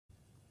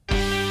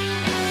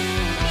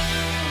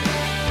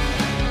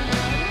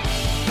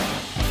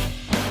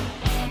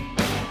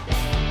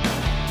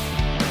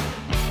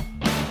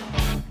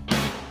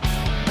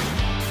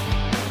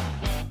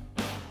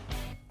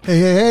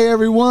Hey,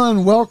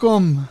 everyone.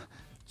 Welcome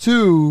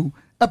to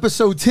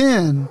episode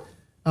 10.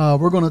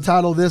 We're going to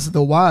title this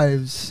The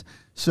Wives.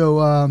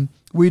 So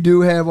we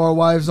do have our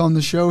wives on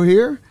the show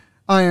here.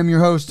 I am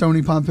your host,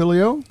 Tony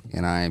Pompilio.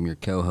 And I am your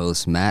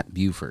co-host, Matt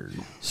Buford.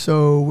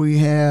 So we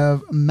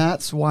have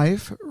Matt's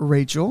wife,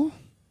 Rachel.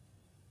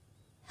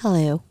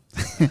 Hello.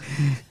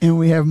 And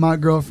we have my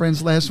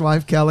girlfriend's last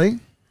wife,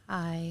 Kelly.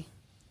 Hi.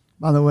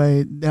 By the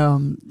way,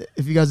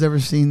 if you guys ever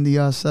seen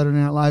the Saturday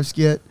Night Live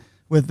skit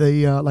with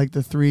the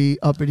the three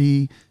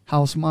uppity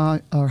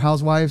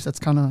housewives, that's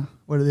kind of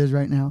what it is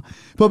right now.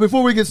 But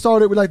before we get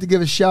started, we'd like to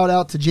give a shout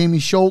out to Jamie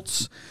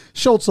Schultz,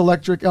 Schultz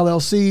Electric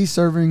LLC,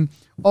 serving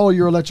all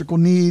your electrical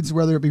needs,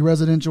 whether it be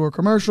residential or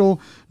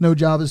commercial. No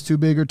job is too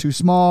big or too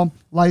small.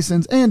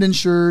 Licensed and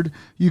insured.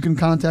 You can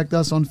contact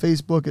us on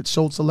Facebook at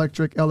Schultz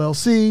Electric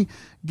LLC.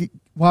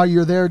 While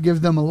you're there,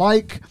 give them a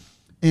like.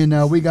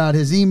 And we got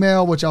his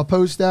email, which I'll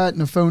post at,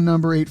 and a phone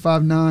number,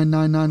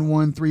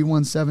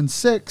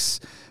 859-991-3176.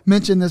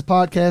 Mention this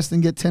podcast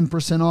and get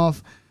 10%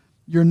 off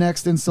your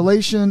next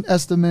installation.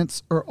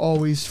 Estimates are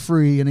always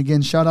free. And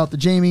again, shout out to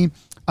Jamie.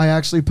 I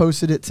actually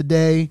posted it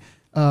today,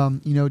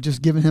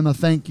 just giving him a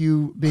thank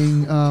you,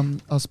 being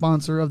a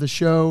sponsor of the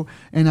show.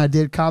 And I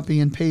did copy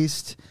and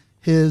paste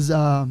his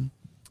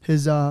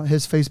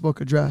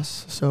Facebook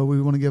address. So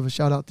we want to give a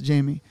shout out to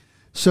Jamie.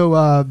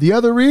 So the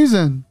other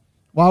reason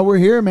while we're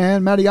here,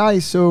 man, Matty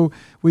Ice. So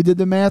we did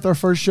the math. Our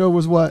first show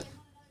was what?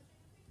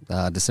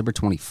 December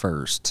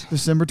 21st.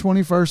 December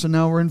 21st, and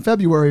now we're in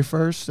February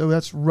 1st. So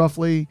that's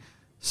roughly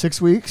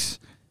 6 weeks.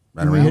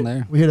 Right around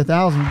there. We hit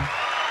 1,000.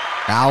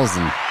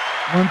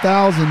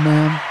 1,000,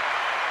 man.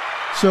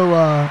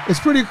 So it's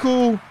pretty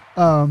cool.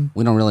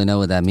 We don't really know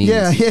what that means.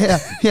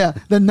 Yeah.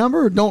 The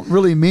number don't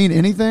really mean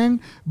anything,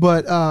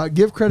 but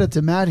give credit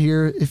to Matt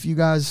here. If you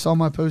guys saw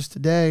my post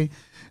today,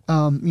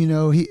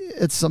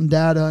 it's some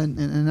data,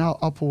 and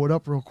I'll pull it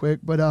up real quick.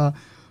 But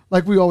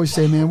like we always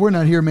say, man, we're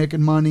not here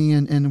making money,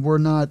 and we're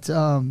not,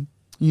 trying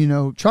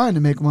to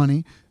make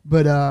money.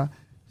 But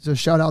so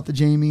shout out to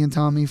Jamie and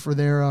Tommy for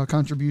their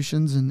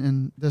contributions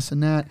and this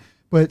and that.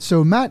 But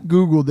so Matt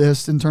Googled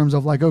this in terms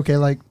of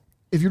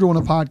if you're doing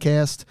a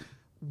podcast,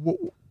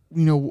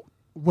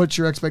 what's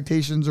your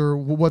expectations or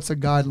what's a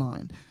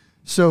guideline?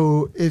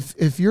 So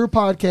if your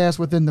podcast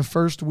within the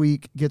first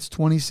week gets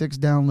 26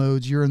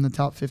 downloads, you're in the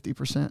top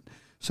 50%.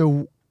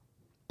 So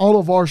all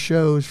of our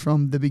shows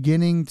from the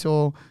beginning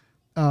till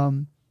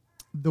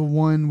the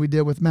one we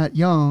did with Matt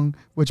Young,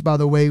 which, by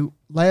the way,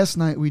 last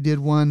night we did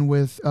one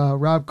with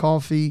Rob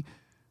Coffey,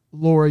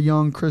 Laura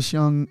Young, Chris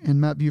Young, and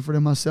Matt Buford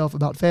and myself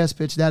about Fast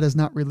Pitch. That is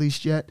not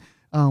released yet.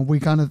 We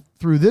kind of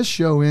threw this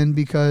show in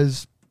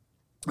because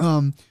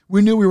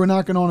we knew we were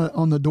knocking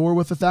on the door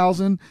with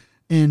 1,000.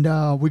 And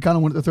we kind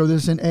of wanted to throw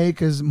this in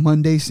because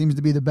Monday seems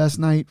to be the best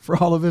night for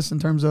all of us in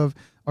terms of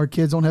our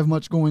kids don't have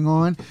much going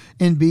on.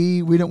 And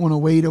B, we didn't want to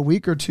wait a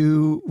week or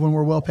two when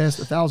we're well past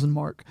the 1,000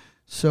 mark.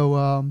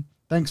 So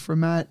thanks for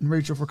Matt and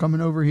Rachel for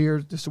coming over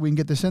here just so we can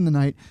get this in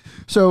tonight.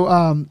 So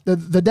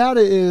the data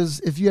is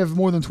if you have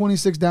more than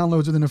 26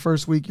 downloads within the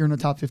first week, you're in the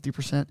top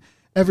 50%.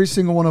 Every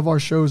single one of our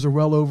shows are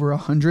well over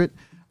 100.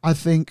 I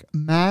think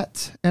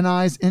Matt and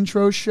I's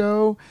intro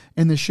show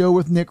and the show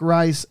with Nick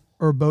Rice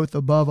are both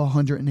above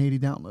 180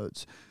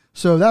 downloads.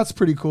 So that's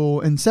pretty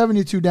cool. And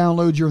 72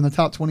 downloads, you're in the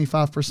top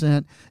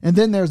 25%. And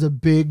then there's a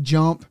big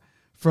jump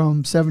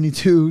from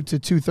 72 to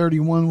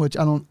 231, which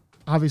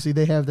obviously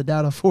they have the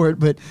data for it,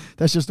 but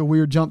that's just a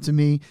weird jump to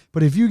me.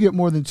 But if you get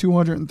more than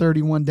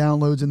 231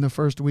 downloads in the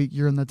first week,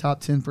 you're in the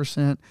top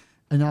 10%.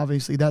 And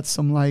obviously that's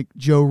some like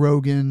Joe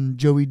Rogan,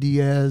 Joey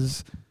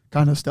Diaz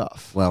kind of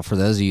stuff. Well, for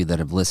those of you that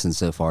have listened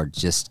so far,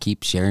 just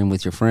keep sharing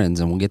with your friends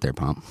and we'll get there,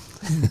 Pomp.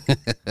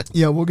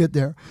 Yeah, we'll get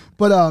there.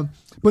 But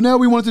now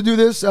we wanted to do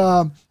this.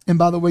 And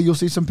by the way, you'll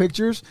see some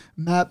pictures.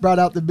 Matt brought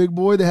out the big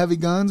boy, the heavy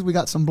guns. We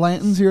got some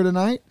Blantons here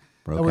tonight.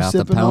 Broke out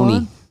the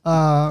pony.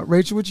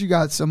 Rachel, what you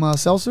got? Some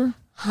seltzer?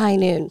 High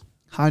Noon.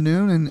 High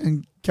Noon.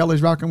 And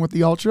Kelly's rocking with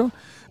the Ultra.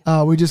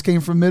 We just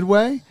came from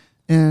Midway.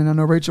 And I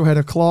know Rachel had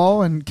a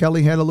Claw and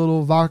Kelly had a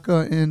little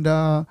vodka and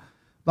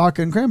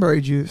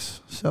cranberry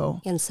juice.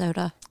 And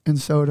soda.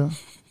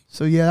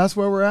 So yeah, that's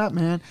where we're at,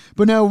 man.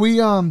 But no, we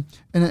and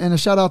a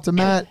shout out to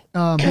Matt.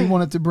 He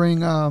wanted to bring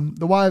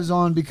the wives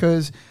on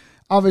because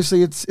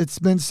obviously it's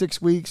been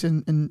 6 weeks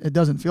and it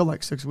doesn't feel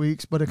like 6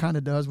 weeks, but it kind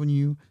of does when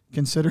you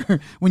consider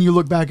when you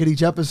look back at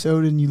each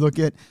episode and you look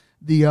at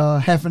the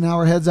half an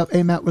hour heads up.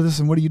 Hey Matt,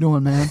 listen, what are you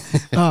doing, man?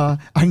 I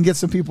can get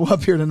some people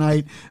up here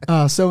tonight.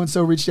 So and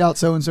so reached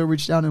out,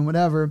 and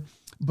whatever.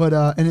 But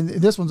and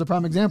this one's a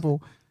prime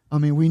example. I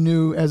mean, we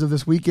knew as of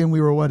this weekend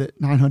we were at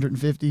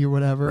 950 or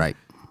whatever. Right.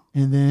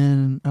 And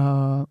then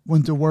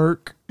went to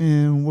work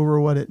and we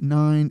were at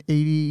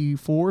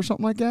 984 or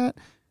something like that.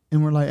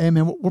 And we're like, hey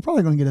man, we're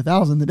probably going to get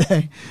 1,000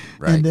 today.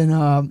 Right. And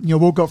then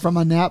woke up from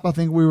my nap. I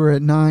think we were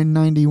at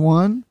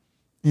 991.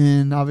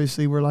 And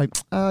obviously we're like,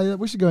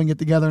 we should go and get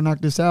together and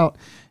knock this out.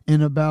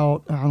 And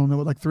about,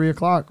 3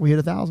 o'clock, we hit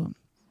 1,000.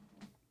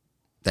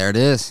 There it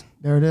is.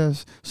 There it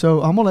is.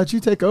 So I'm gonna let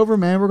you take over,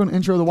 man. We're gonna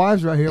intro the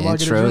wives right here. while I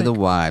get a Intro drink. the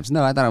wives.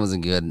 No, I thought it was a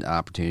good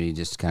opportunity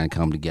just to kind of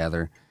come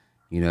together.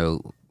 You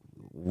know,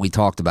 we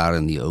talked about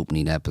in the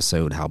opening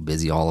episode how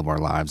busy all of our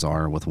lives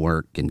are with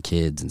work and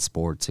kids and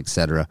sports,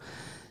 etc.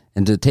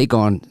 And to take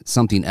on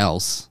something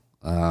else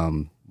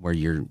where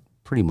you're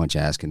pretty much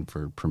asking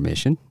for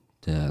permission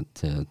to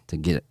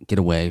get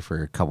away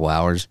for a couple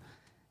hours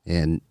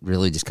and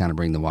really just kind of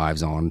bring the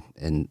wives on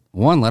and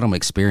let them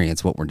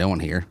experience what we're doing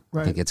here.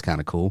 Right. I think it's kind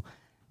of cool.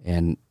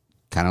 And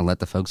kind of let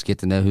the folks get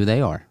to know who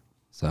they are.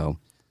 So,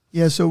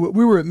 Yeah, so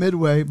we were at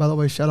Midway, by the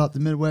way, shout out to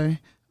Midway.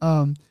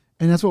 And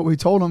that's what we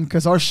told them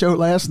because our show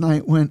last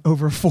night went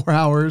over 4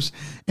 hours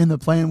and the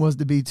plan was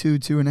to be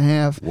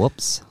 2.5.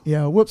 whoops.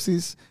 Yeah,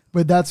 whoopsies.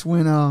 But that's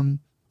when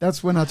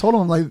I told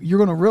them, like, you're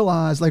going to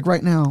realize, like,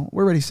 right now,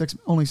 we're already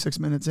only 6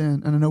 minutes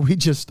in. And I know we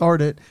just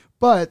started,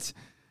 but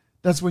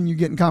that's when you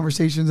get in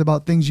conversations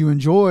about things you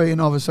enjoy.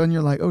 And all of a sudden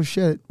you're like, oh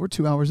shit, we're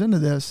 2 hours into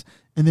this.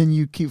 And then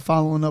you keep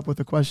following up with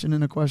a question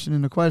and a question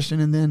and a question.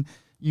 And then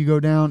you go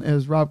down,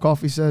 as Rob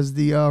Coffey says,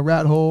 the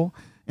rat hole.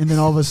 And then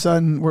all of a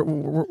sudden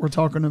we're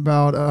talking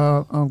about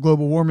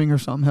global warming or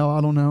something. Hell, I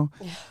don't know.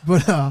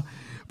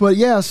 But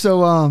yeah,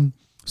 so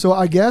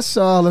I guess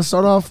let's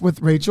start off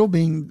with Rachel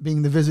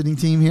being the visiting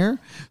team here.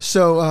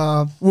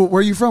 So where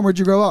are you from? Where'd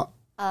you grow up?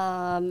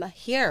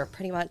 Here,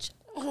 pretty much.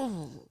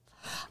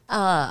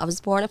 I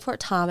was born in Fort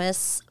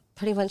Thomas,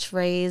 pretty much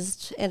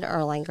raised in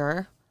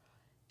Erlanger.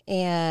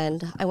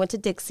 And I went to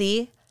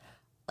Dixie,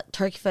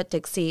 Turkey Foot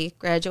Dixie,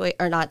 I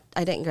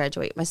didn't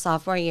graduate. My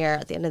sophomore year,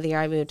 at the end of the year,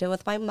 I moved in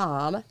with my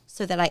mom.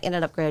 So then I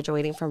ended up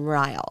graduating from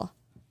Ryle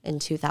in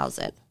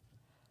 2000.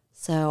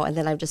 So, and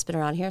then I've just been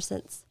around here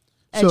since.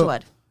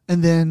 Edgewood.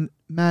 And then,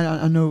 Matt,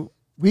 I know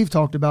we've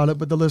talked about it,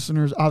 but the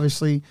listeners,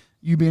 obviously,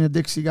 you being a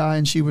Dixie guy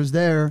and she was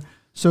there.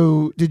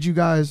 So did you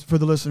guys, for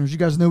the listeners, you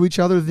guys know each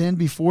other then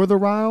before the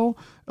Ryle?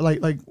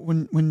 Like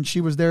when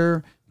she was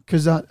there?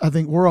 Because I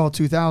think we're all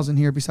 2000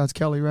 here besides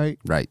Kelly, right?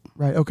 Right.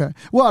 Right. Okay.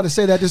 Well, I'll just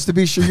say that just to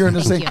be sure you're in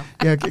the same.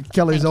 Yeah,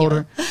 Kelly's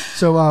older.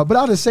 So, but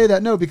I'll just say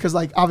that because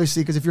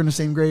obviously, because if you're in the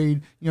same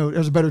grade,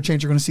 there's a better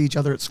chance you're going to see each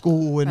other at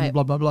school and right.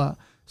 blah blah blah.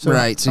 So,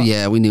 Right. So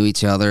yeah, we knew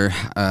each other.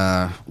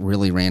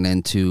 Really ran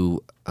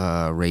into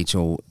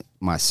Rachel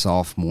my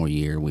sophomore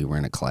year. We were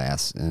in a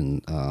class,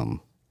 and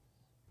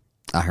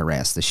I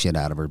harassed the shit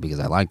out of her because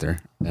I liked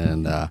her,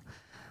 and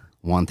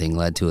one thing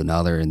led to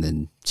another, and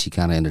then she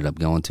kind of ended up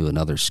going to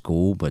another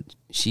school, but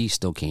she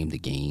still came to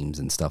games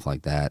and stuff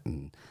like that.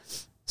 And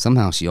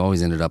somehow she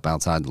always ended up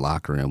outside the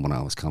locker room when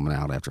I was coming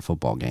out after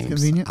football games.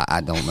 Convenient.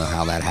 I don't know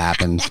how that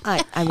happened. I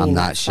mean, I'm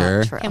not that's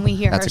sure. true. Can we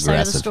hear That's her side of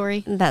the aggressive.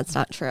 story? That's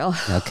not true.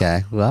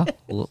 Okay, well,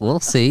 we'll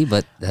see,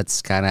 but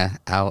that's kind of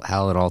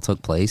how it all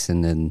took place.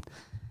 And then,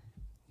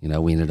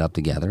 we ended up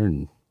together,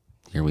 and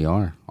here we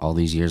are all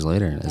these years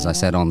later. As I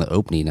said on the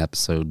opening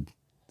episode,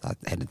 I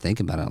had to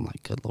think about it. I'm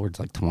like, good Lord, it's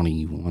like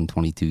 21,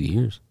 22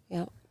 years.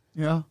 Yep.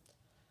 Yeah.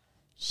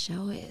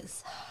 Show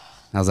is.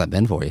 How's that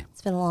been for you?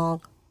 It's been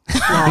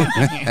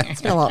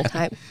it's been a long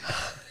time.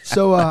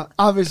 So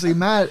obviously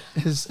Matt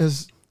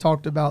has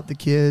talked about the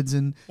kids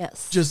and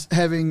Yes. just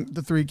having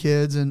the 3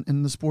 kids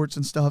and the sports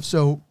and stuff.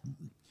 So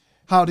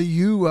how do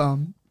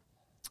you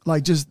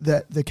like just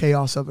the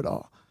chaos of it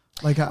all?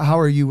 Like how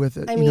are you with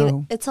it? I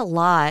mean, it's a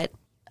lot,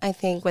 I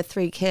think, with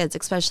 3 kids,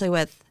 especially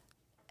with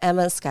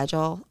Emma's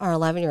schedule, our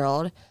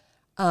 11-year-old.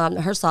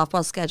 Her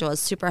softball schedule is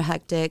super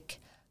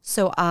hectic.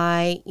 So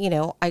I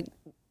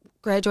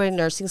graduated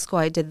nursing school.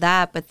 I did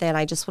that, but then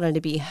I just wanted to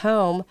be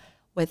home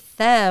with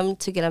them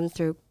to get them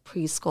through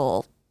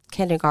preschool,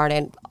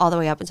 kindergarten, all the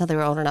way up until they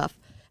were old enough.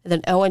 And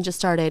then Owen just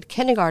started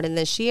kindergarten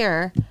this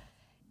year.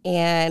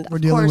 And we're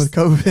of dealing course,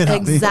 with COVID.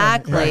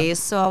 Exactly. Yeah.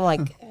 So I'm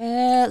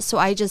like, So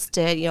I just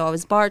did, I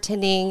was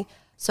bartending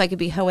so I could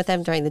be home with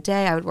them during the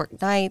day. I would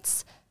work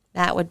nights.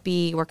 Matt would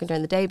be working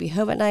during the day, be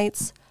home at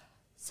nights.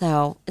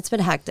 So it's been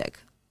hectic,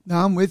 No,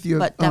 I'm with you.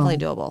 but definitely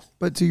doable.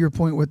 But to your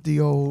point with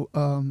the old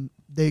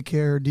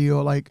daycare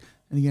deal, like,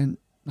 and again,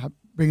 not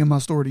bringing my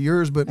story to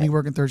yours, but me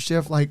working third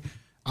shift, like,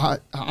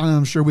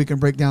 I'm sure we can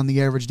break down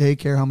the average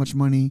daycare, how much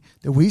money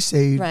that we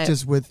saved Right.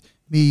 just with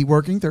me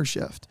working third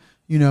shift.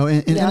 And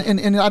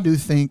I do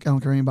think, I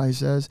don't care what anybody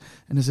says,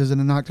 and this isn't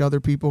a knock to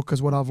other people,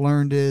 because what I've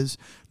learned is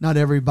not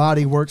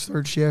everybody works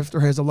third shift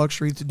or has the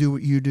luxury to do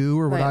what you do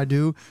or what Right. I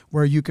do,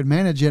 where you can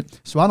manage it.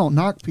 So I don't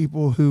knock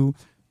people who,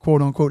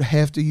 quote unquote,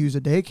 have to use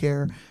a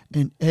daycare.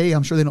 And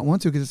I'm sure they don't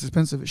want to because it's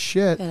expensive as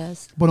shit. It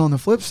is. But on the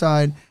flip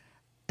side,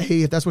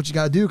 if that's what you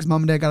got to do, because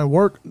mom and dad got to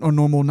work a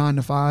normal 9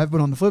 to 5.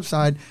 But on the flip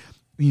side,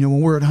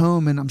 when we're at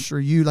home, and I'm sure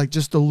you, like,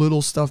 just the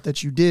little stuff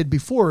that you did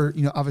before,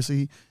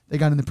 obviously they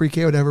got in the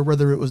pre-K or whatever,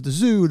 whether it was the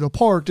zoo, the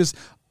park, just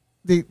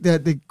they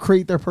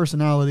create their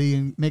personality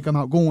and make them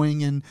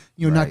outgoing and,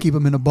 not Right. keep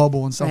them in a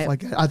bubble and stuff Right. like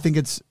that. I think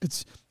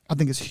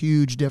it's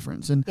huge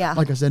difference. And Yeah.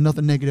 like I said,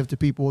 nothing negative to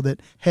people that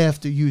have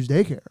to use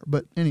daycare.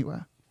 But anyway.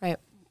 Right.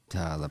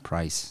 The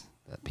price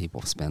that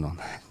people spend on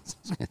that.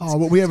 Oh,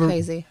 well, we have a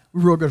Crazy.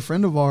 real good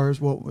friend of ours,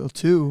 well,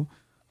 two,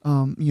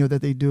 that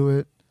they do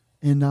it.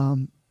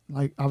 And,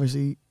 like,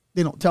 obviously,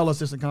 they don't tell us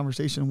this in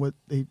conversation what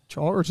they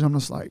charge. And I'm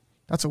just like,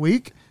 that's a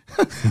week?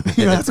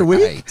 That's a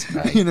week,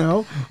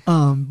 Right.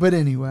 But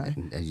anyway.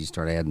 As you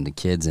start adding the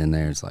kids in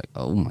there, it's like,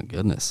 oh my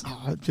goodness.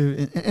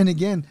 Dude, and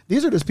again,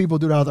 these are just people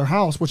do it out of their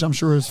house, which I'm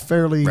sure is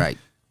fairly Right.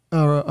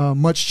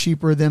 Much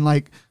cheaper than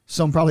like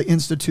some probably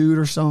institute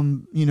or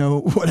some,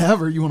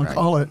 whatever you want to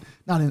call it.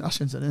 I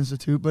shouldn't say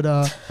institute, but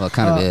Well, it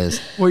kind of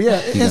is. well,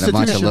 yeah, You got a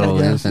bunch of institution, I little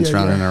guess. infants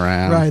running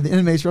around. Right, the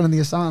inmates running the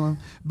asylum.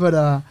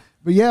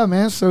 But yeah,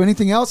 man. So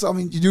anything else? I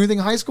mean, did you do anything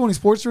in high school? Any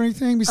sports or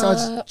anything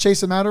besides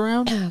chase him out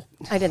around?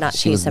 I did not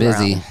She chase was him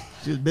busy. around.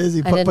 She was busy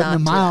I did putting the not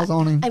do miles that.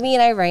 on him. I mean,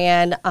 I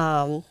ran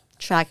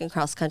track and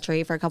cross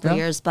country for a couple Yeah. of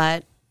years,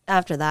 but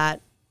after that,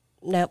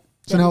 nope.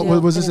 So now, didn't do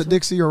was this at anything.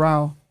 Dixie or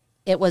Rao?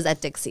 It was at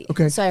Dixie.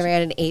 Okay. So I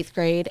ran in 8th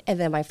grade and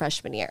then my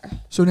freshman year.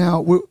 So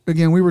now, we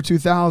were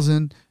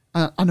 2000.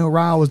 I know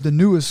Rao was the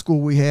newest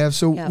school we have.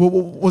 So Yeah.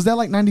 was that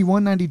like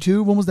 91,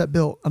 92? When was that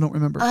built? I don't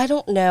remember. I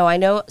don't know. I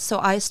know. So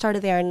I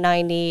started there in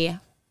 98.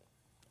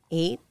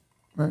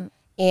 Right.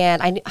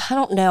 And I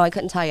don't know. I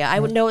couldn't tell you. I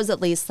would know it was at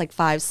least like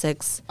 5,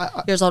 6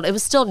 years old. It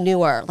was still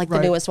newer, like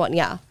Right. the newest one.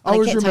 Yeah. I I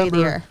always can't tell you the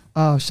remember.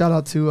 year. Shout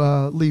out to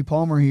Lee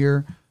Palmer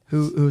here,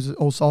 who's an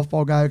old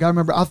softball guy. I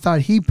remember I thought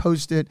he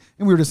posted,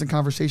 and we were just in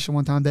conversation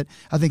one time that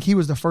I think he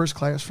was the first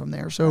class from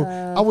there. So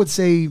I would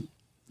say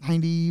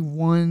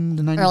 91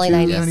 to 92, Early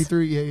 90s.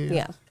 93. Yeah.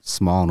 Yeah.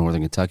 Small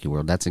Northern Kentucky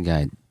world. That's a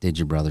guy did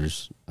your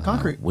brother's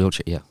Concrete.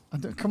 wheelchair. Yeah,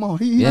 Come on,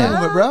 he Yeah.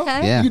 dealing with, bro.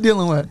 Okay. Yeah. You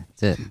dealing with.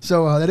 that's it.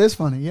 So that is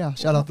funny. Yeah.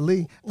 Shout out to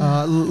Lee.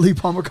 Lee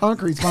Palmer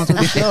Concrete sponsored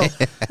the show.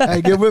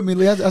 Hey, get with me,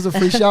 Lee. That's a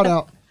free shout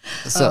out.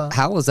 So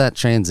how was that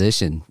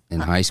transition in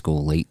high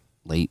school? Late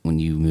when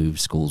you moved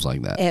schools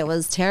like that? It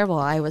was terrible.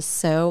 I was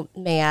so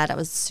mad. I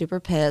was super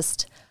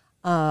pissed.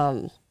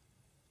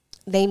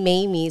 They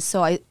made me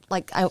so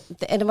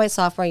the end of my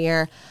sophomore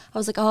year, I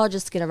was like, oh, I'll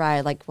just get a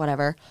ride, like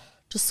whatever,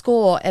 to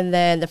school. And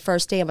then the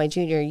first day of my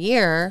junior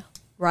year,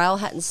 Ryle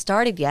hadn't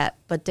started yet,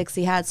 but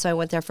Dixie had, so I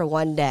went there for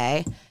one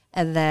day.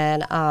 And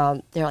then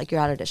they're like,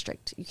 you're out of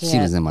district. You can't She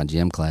was in my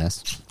gym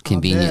class.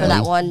 Conveniently. for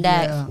that one day.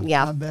 I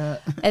Yeah.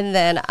 bet. And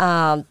then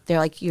they're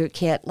like, you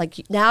can't, like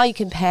now you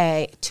can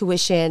pay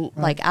tuition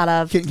like out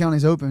of Kenton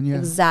County's open. Yeah.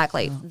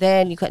 Exactly.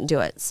 Then you couldn't do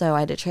it. So I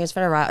had to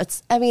transfer to Ryle.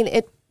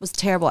 It was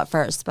terrible at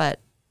first, but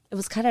it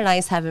was kind of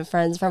nice having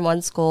friends from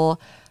one school,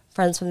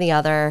 friends from the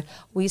other.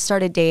 We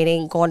started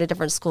dating, going to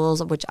different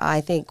schools, which I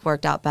think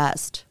worked out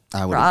best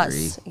I would for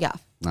agree. us. Yeah.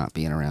 Not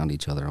being around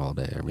each other all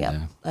day every day.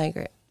 Yeah. I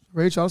agree.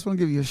 Rachel, I just want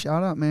to give you a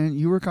shout out, man.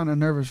 You were kind of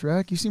nervous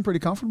wreck. You seem pretty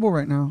comfortable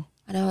right now.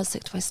 I know I was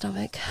sick to my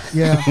stomach.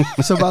 Yeah.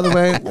 So by the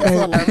way, I was a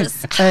little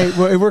nervous. hey,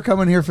 we're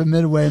coming here from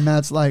Midway.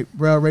 Matt's like,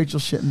 bro,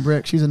 Rachel's shitting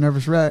brick. She's a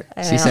nervous wreck.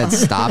 I She know. said,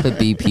 "Stop at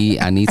BP.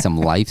 I need some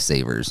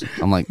lifesavers."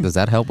 I'm like, "Does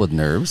that help with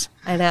nerves?"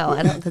 I know.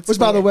 I don't. That's Which,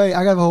 by the weird. way,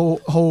 I got a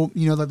whole,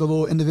 like the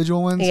little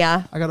individual ones.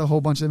 Yeah. I got a whole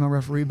bunch in my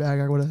referee bag.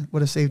 I would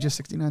have saved just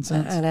 69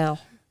 cents. I know.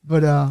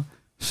 But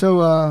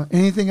so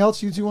anything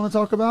else you two want to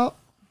talk about?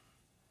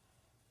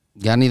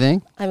 Got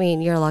anything? I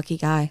mean, you're a lucky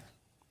guy.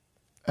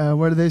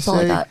 What do they all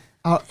I say? got.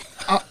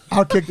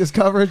 I'll kick this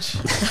coverage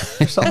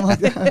or something like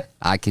that.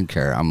 I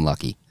concur. I'm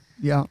lucky.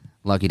 Yeah.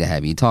 Lucky to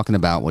have you. Talking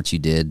about what you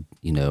did,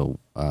 getting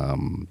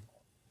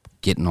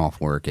off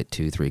work at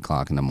 2, 3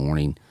 o'clock in the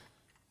morning,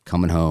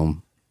 coming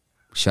home,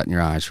 shutting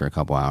your eyes for a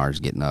couple hours,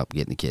 getting up,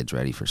 getting the kids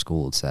ready for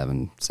school at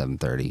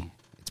 7:30.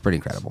 It's pretty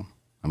incredible.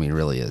 I mean, it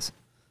really is.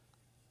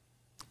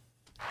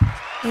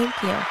 Thank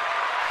you.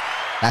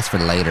 That's for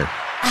later.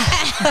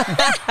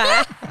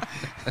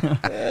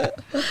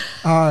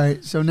 All right.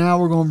 So now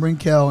we're going to bring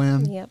Kel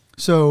in. Yep.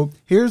 So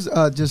here's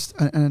just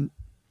a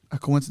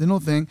coincidental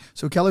thing.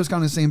 So Kelly was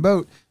kind of the same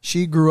boat.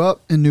 She grew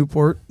up in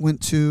Newport. You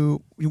went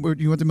to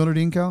Miller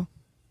Dean, Kel,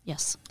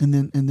 Yes, and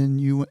then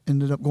you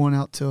ended up going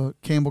out to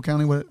Campbell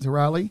County, to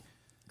Raleigh.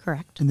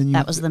 correct. And then you that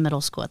went was to- the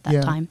middle school at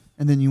that time.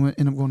 And then you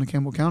ended up going to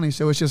Campbell County.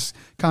 So it's just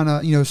kind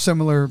of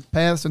similar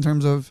paths in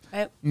terms of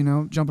Right.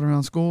 jumping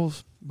around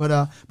schools.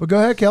 But go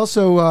ahead, Kel.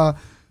 So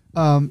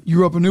you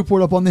grew up in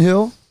Newport, up on the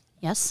hill.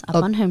 Yes, up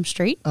on Home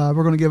Street. We're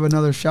going to give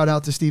another shout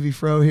out to Stevie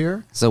Fro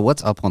here. So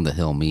what's up on the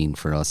hill mean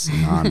for us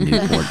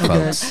non-Newport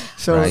folks?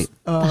 So right?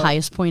 The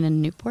highest point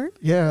in Newport.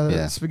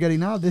 Yeah. Spaghetti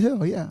Knob, the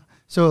hill. Yeah.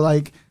 So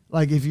like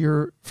if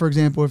you're, for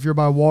example, if you're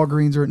by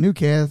Walgreens or at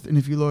Newcath, and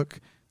if you look,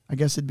 I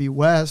guess it'd be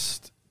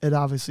west. It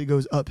obviously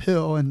goes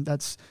uphill, and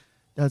that's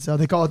how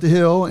they call it, the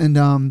hill. And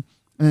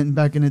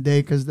back in the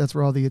day, because that's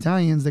where all the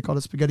Italians, they called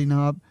it Spaghetti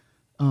Knob.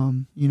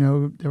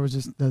 There was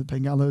just the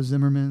Pengallos,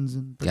 Zimmermans,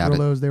 and Got it.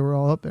 Petrillos. They were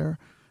all up there.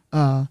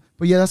 But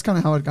yeah, that's kind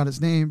of how it got its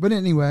name. But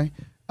anyway,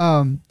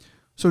 so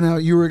now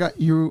you were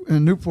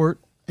in Newport,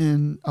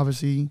 and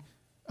obviously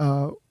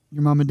your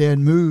mom and dad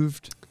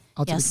moved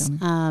out to the Yes.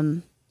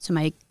 county. So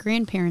my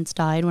grandparents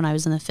died when I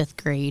was in the 5th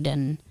grade,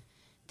 and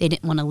they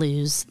didn't want to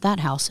lose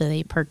that house, so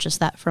they purchased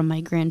that from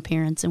my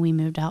grandparents, and we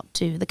moved out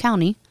to the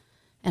county,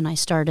 and I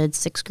started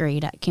 6th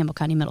grade at Campbell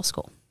County Middle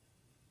School.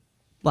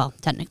 Well,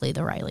 technically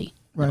the Riley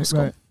Middle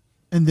School. Right.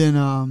 And then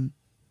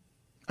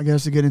I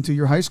guess to get into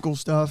your high school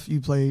stuff, you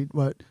played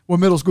what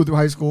middle school through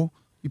high school?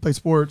 You played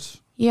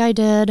sports. Yeah, I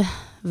did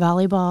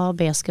volleyball,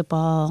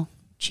 basketball,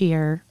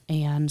 cheer,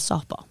 and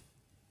softball.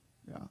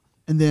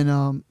 And then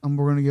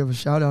we're going to give a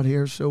shout out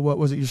here. So what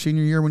was it, your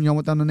senior year when y'all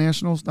went down to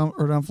nationals down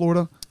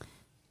Florida?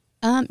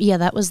 Yeah,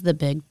 that was the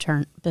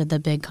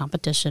big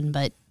competition.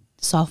 But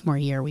sophomore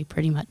year, we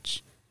pretty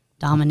much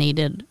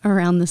dominated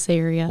around this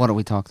area. What are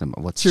we talking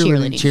about? What's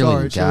Cheerleading.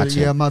 Sorry, Gotcha.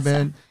 Yeah, my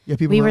bad. Yeah,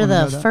 people. We might were wanna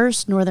know the that,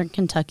 first Northern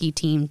Kentucky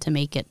team to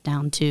make it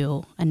down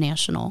to a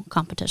national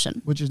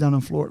competition. which is down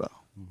in Florida.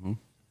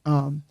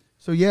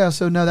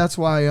 So no, that's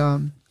why.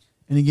 And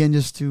again,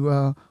 just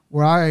to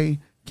where I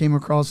came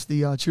across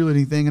the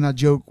cheerleading thing, and I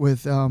joke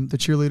with the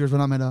cheerleaders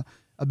when I'm at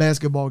a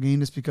basketball game,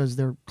 just because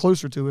they're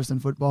closer to us than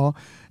football,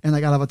 and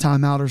like I'll have a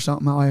timeout or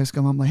something. I'll ask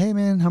them, I'm like, hey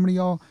man, how many of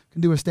y'all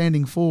can do a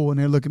standing full? And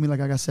they look at me like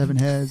I got 7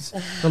 heads.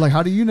 They're like,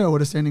 how do you know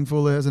what a standing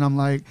full is? And I'm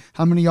like,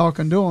 how many of y'all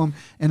can do them?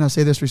 And I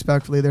say this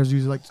respectfully, there's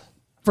usually like,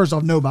 first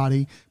off,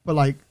 nobody, but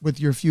like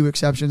with your few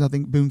exceptions, I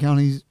think Boone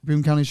County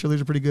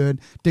cheerleaders are pretty good.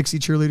 Dixie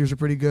cheerleaders are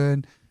pretty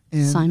good.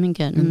 And Simon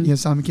Kenton. and, yeah,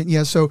 Simon Kenton.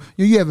 Yeah, so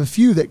you have a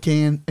few that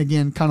can,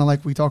 again, kind of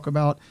like we talk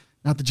about,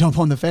 not to jump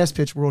on the fast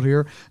pitch world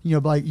here,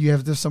 but like you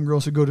have some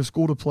girls who go to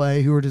school to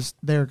play who are just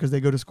there because they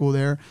go to school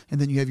there,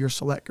 and then you have your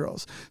select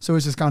girls. So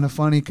it's just kind of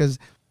funny because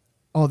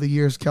all the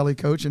years Kelly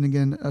coached, and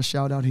again, a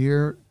shout out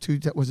here,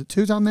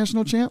 two-time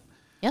national champ?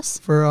 Yes.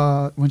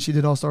 For when she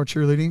did all-star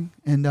cheerleading,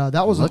 and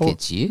that was Look a whole,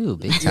 at you,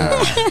 big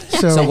time.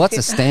 so, So what's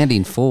a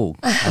standing full?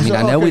 I mean, So,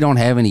 I know okay. we don't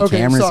have any Okay,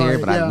 cameras sorry,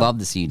 here, but yeah. I'd love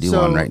to see you do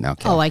So- one right now,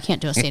 Kelly. Oh, I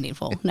can't do a standing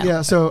full. No.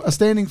 Yeah, so a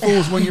standing full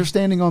is when you're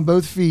standing on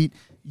both feet,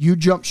 you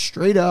jump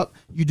straight up,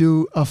 you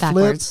do a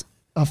Backwards.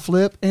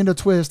 flip and a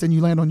twist, and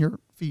you land on your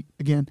feet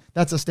again.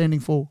 That's a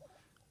standing full.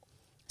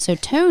 So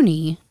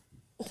Tony,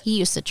 he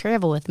used to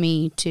travel with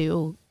me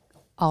to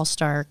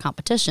all-star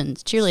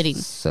competitions, cheerleading.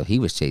 So he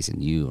was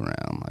chasing you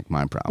around, like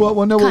my problem.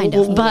 Well, no, Kind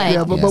of, but-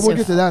 yeah, but Yeah. we'll So-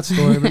 get to that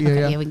story. But Okay,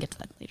 yeah. we can get to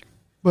that later.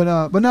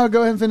 But now go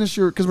ahead and finish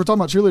because we're talking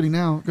about cheerleading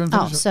now. Go ahead and Oh,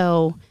 finish it.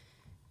 so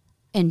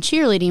in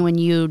cheerleading, when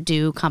you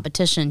do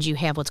competitions, you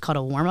have what's called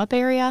a warm-up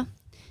area.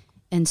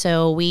 And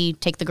so we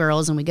take the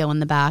girls and we go in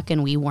the back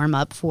and we warm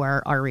up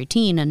for our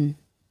routine. And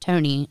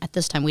Tony, at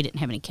this time, we didn't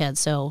have any kids,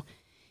 so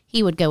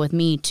he would go with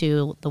me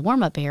to the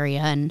warm-up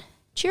area. And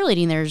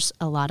cheerleading, there's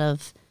a lot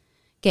of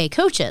gay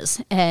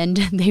coaches, and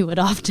they would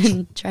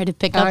often try to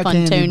pick up Eye on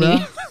candy, Tony.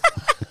 bro.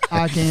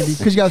 Eye candy.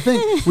 Because you got to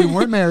think, we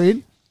weren't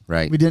married.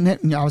 right. We didn't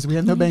have, obviously, we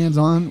had no bands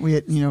on. We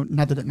had,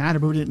 not that it mattered,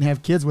 but we didn't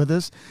have kids with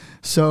us.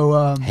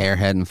 So, Hair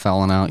hadn't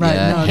fallen out Right,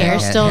 yet. no,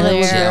 Hair's Had still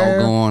there.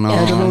 Gel going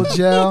had a on. little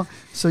gel.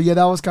 So yeah,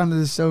 that was kind of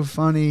just so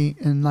funny.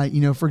 And like,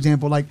 for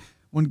example, like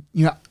when,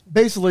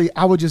 basically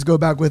I would just go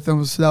back with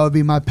them. So that would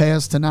be my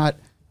pass to not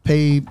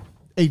pay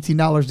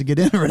 $18 to get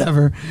in or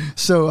whatever.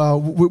 So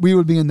we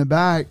would be in the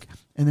back,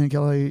 and then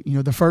Kelly,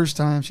 the first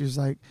time she was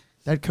like,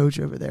 that coach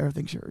over there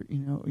thinks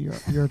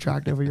you're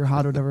attractive or you're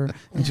hot or whatever.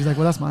 And she's like,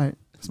 well, that's my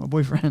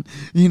boyfriend,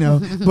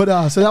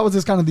 But so that was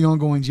just kind of the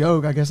ongoing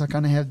joke. I guess I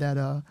kind of had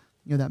that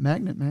that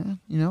magnet, man,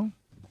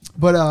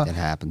 But It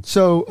happens.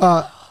 so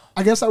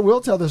I guess I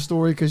will tell the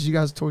story because you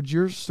guys told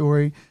your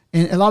story,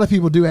 and a lot of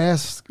people do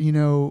ask,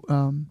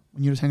 when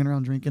you're just hanging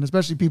around drinking,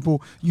 especially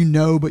people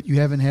but you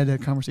haven't had a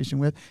conversation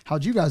with.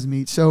 How'd you guys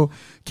meet? So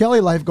Kelly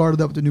lifeguarded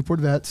up at the Newport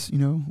Vets,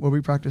 where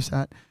we practice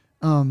at.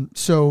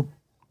 So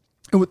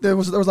there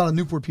was a lot of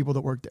Newport people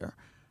that worked there.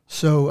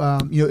 So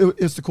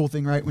it's the cool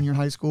thing, right? When you're in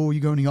high school, you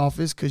go in the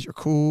office because you're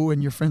cool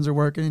and your friends are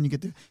working, and you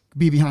get to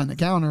be behind the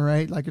counter,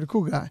 right? Like you're a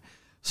cool guy.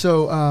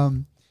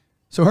 So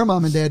so her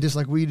mom and dad, just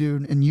like we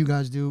do and you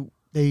guys do,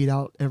 they eat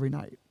out every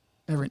night.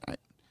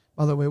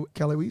 By the way,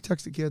 Kelly, will you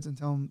text the kids and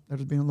tell them they're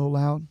just being a little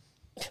loud?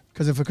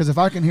 Because if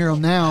I can hear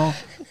them now,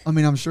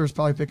 I'm sure it's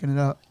probably picking it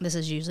up. This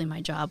is usually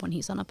my job when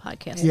he's on a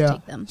podcast Yeah. to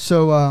take them.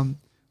 So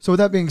with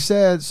that being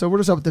said, so we're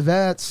just up at the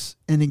Vets,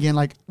 and again,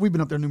 like we've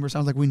been up there numerous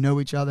times, like we know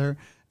each other,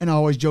 and I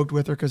always joked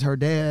with her because her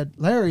dad,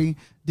 Larry,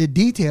 did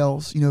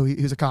details. He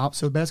was a cop,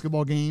 so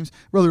basketball games,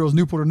 whether it was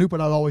Newport or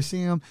Newport, I'd always see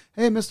him.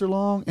 Hey, Mr.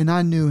 Long, and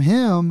I knew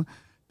him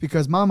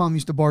because my mom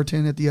used to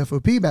bartend at the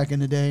FOP back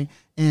in the day,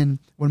 and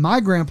when my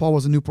grandpa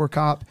was a Newport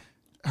cop,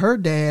 her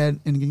dad,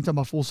 and again, you talk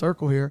about full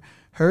circle here,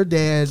 her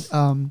dad,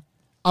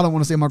 I don't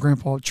want to say my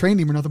grandpa trained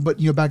him or nothing, but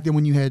back then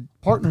when you had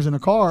partners in a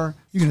car,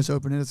 you can just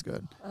open it. It's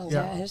good. Oh,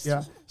 Yeah, gosh.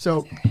 yeah.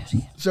 So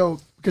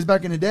because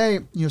back in the day,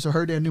 so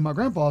her dad knew my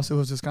grandpa, so it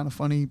was just kind of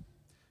funny.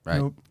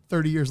 Right.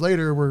 30 years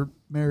later, we're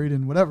married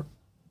and whatever.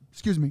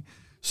 Excuse me.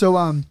 So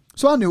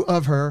I knew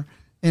of her,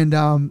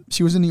 and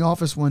she was in the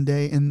office one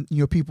day, and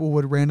people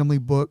would randomly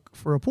book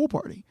for a pool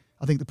party.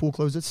 I think the pool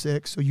closed at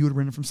 6, so you would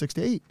rent it from 6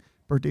 to 8,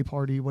 birthday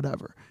party,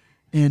 whatever.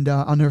 And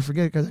I'll never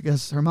forget because I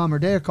guess her mom or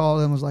dad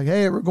called and was like,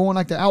 "Hey, we're going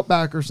like to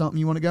Outback or something.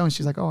 You want to go?" And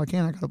she's like, "Oh, I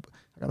can't. I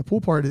got a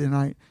pool party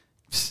tonight."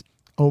 Psst.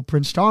 Old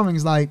Prince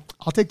Charming's like,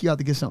 "I'll take you out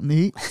to get something to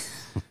eat."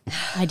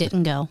 I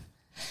didn't go.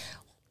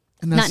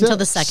 And Not that's until it.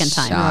 the second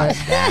time.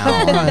 Shot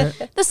down.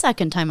 Right. The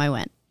second time I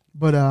went.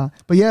 But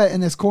yeah,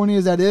 and as corny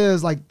as that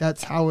is, like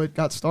that's how it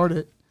got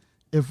started.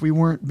 If we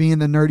weren't being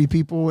the nerdy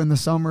people in the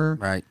summer,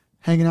 Right.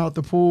 hanging out at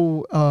the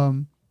pool,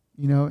 and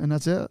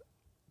that's it.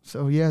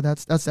 So yeah,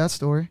 that's that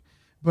story.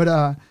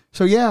 But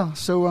so yeah,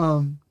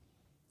 so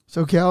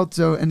Cal,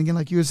 and again,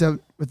 like you said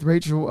with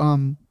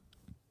Rachel,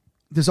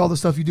 there's all the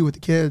stuff you do with the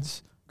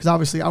kids, because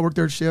obviously I work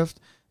third shift,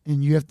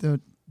 and you have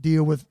to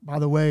deal with. By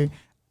the way,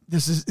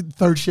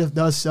 third shift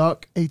does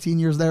suck. 18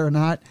 years there or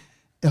not,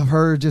 of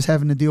her just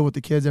having to deal with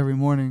the kids every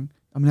morning.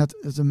 I mean,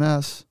 it's a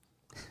mess,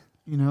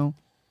 you know.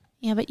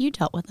 Yeah, but you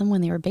dealt with them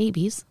when they were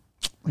babies.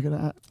 Look at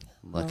that.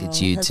 Look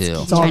at you that's too.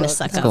 cute. Trying to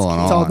suck What's up. going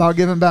It's all on? about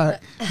giving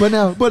back. But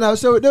no.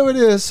 So no, it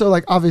is. So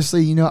like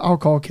obviously, you know, I'll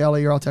call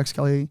Kelly or I'll text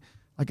Kelly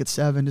like at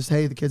 7, just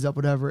hey, the kid's up,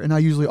 whatever. And I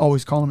usually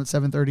always call them at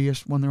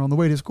 7:30ish when they're on the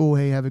way to school.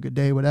 Hey, have a good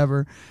day,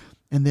 whatever.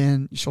 And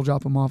then she'll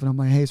drop them off, and I'm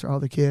like, hey, so are all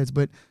the kids?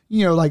 But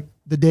you know, like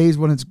the days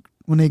when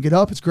they get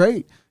up, it's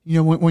great. You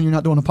know, when you're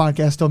not doing a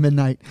podcast till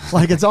midnight,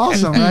 like it's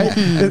awesome, right?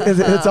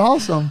 It's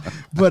awesome.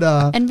 But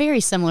And very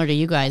similar to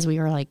you guys, we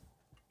were like,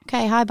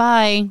 okay, hi,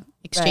 bye.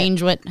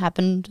 Exchange what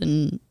happened,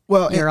 and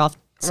well, you're off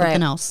something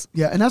Right. else.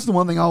 yeah, and that's the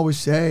one thing I always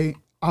say.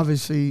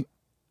 Obviously,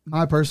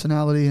 my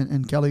personality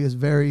and Kelly is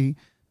very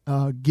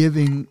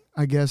giving,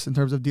 I guess, in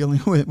terms of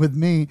dealing with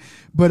me.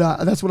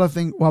 But that's what I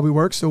think why we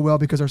work so well,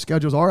 because our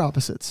schedules are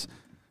opposites.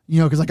 You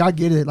know, because like I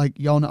get it, like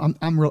y'all know,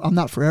 I'm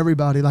not for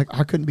everybody. Like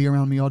I couldn't be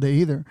around me all day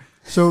either.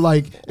 So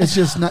like it's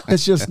just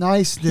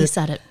nice He that.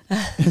 said it.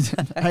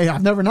 Hey,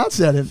 I've never not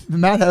said it.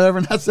 Matt, have I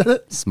ever not said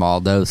it?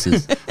 Small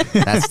doses.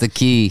 That's the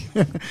key.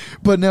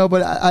 But no,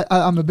 but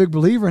I'm a big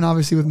believer, and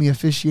obviously with me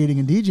officiating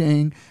and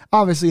DJing,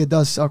 obviously it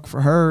does suck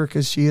for her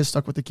because she is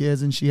stuck with the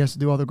kids and she has to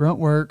do all the grunt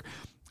work.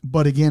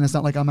 But again, it's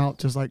not like I'm out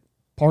just like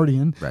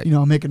partying, Right. you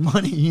know, I'm making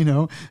money, you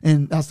know,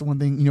 and that's the one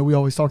thing, you know, we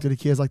always talk to the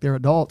kids like they're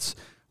adults.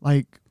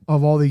 Like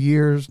of all the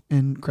years,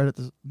 and credit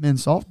to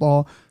men's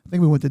softball, I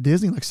think we went to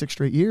Disney like 6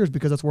 straight years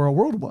because that's where our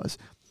world was.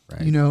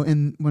 Right. You know,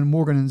 and when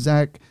Morgan and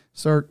Zach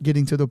start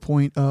getting to the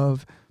point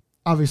of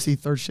obviously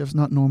third shift's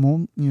not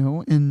normal, you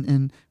know,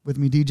 and with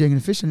me DJing and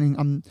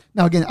officiating,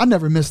 now again, I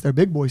never missed their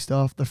big boy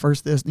stuff. The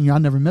first this, you know, I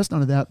never missed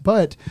none of that.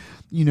 But,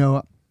 you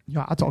know,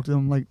 I talk to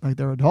them like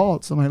they're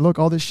adults. I'm like, look,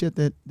 all this shit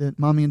that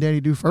mommy and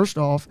daddy do first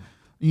off,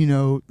 you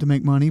know, to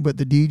make money, but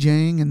the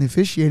DJing and the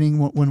officiating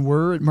when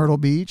we're at Myrtle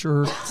Beach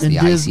or in the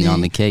Disney, icing on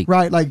the cake.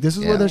 right? Like this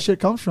is where Yeah. that shit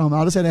comes from.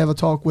 I just had to have a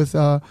talk with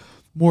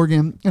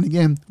Morgan, and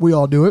again, we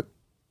all do it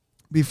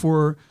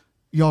before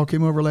y'all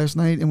came over last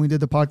night, and we did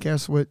the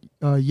podcast with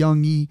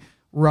Youngie,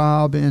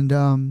 Rob, and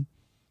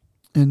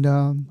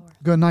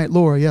good night,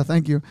 Laura. Yeah,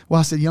 thank you. Well,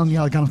 I said Youngie,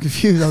 I got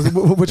confused. I was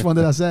like, which one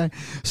did I say?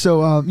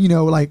 So you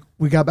know, like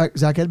we got back,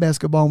 Zach had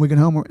basketball, and we get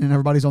home, and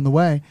everybody's on the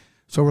way.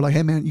 So we're like,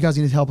 hey man, you guys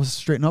need to help us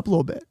straighten up a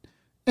little bit.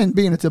 And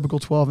being a typical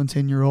 12 and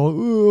 10-year-old,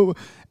 ooh,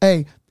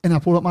 hey, and I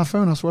pulled up my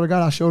phone. I swear to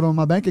God, I showed on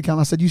my bank account.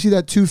 I said, you see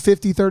that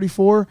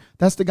 $250.34?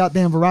 That's the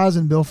goddamn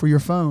Verizon bill for your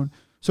phone.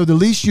 So the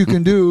least you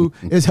can do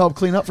is help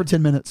clean up for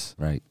 10 minutes.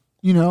 Right.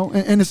 You know,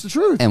 and it's the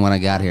truth. And when I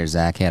got here,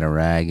 Zach had a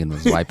rag and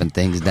was wiping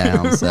things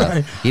down, so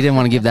Right. he didn't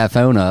want to give that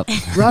phone up.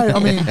 Right. I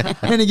mean,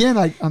 and again,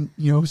 like,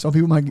 you know, some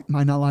people might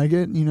not like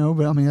it, you know,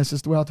 but I mean, that's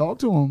just the way I talk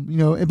to them, you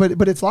know,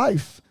 but it's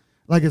life.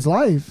 Like, it's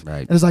life.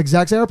 Right. And it's like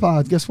Zach's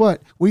AirPods. Guess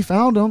what? We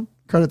found them.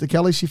 Credit to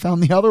Kelly. She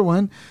found the other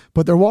one,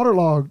 but they're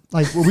waterlogged.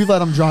 Like, we let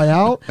them dry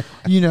out,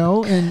 you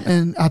know,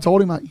 and I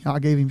told him, I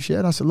gave him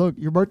shit. I said, look,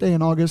 your birthday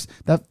in August,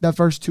 that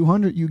first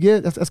 200 you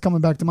get, that's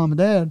coming back to mom and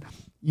dad,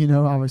 you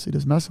know, obviously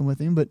just messing with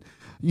him, but,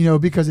 you know,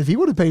 because if he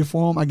would have paid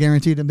for them, I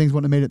guaranteed them things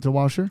wouldn't have made it to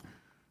washer.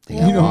 They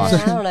You got know what I'm lost.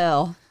 saying? I don't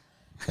know.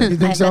 You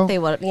think I so? bet they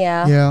would.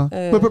 Yeah. Yeah.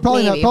 But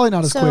probably maybe. not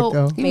as So- quick,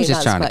 though. He Maybe was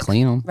just not as trying to quick.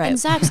 clean them. Right. In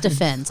Zach's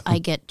defense, I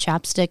get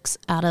chapsticks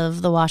out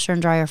of the washer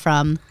and dryer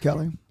from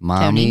Kelly.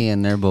 Mommy Tony.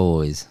 and their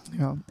boys.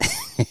 Yeah.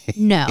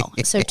 no.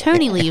 So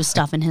Tony leaves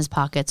stuff in his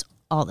pockets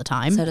all the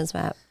time. So does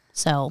Matt.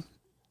 So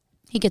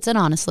he gets it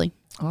honestly.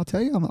 I'll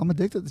tell you, I'm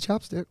addicted to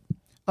chopstick.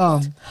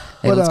 Hey,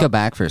 But, let's go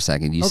back for a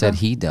second. You said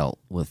okay. he dealt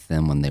with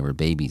them when they were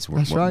babies.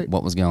 That's right.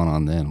 What was going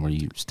on then? Were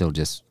you still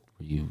just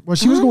Well,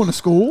 she was going to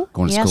school.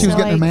 going to Yeah, school? She was so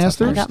getting her I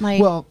master's. got my-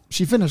 Well,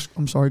 she finished.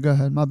 I'm sorry. Go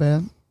ahead. My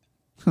bad.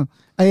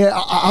 Hey,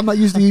 I'm not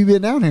used to you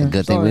being down here.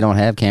 Good thing Sorry. we don't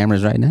have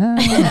cameras right now.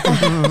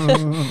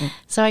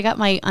 So I got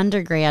my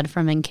undergrad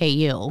from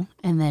NKU,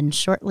 and then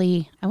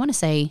shortly, I want to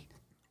say,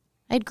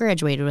 I had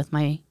graduated with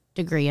my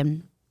degree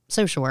in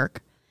social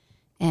work,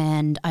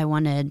 and I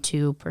wanted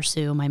to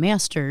pursue my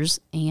master's.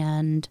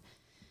 And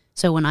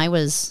so when I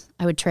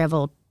would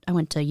travel. I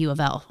went to U of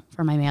L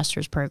for my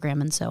master's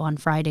program, and so on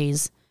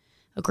Fridays,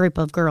 a group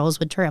of girls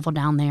would travel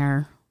down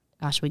there.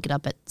 Gosh, we'd get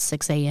up at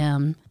 6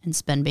 a.m. and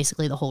spend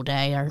basically the whole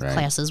day. Our Right.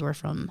 classes were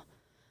from,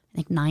 I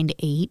think, 9 to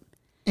 8.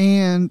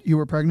 And you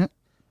were pregnant.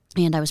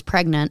 And I was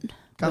pregnant.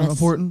 Kind of with,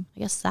 important. I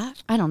guess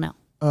that. I don't know.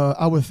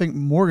 I would think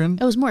Morgan.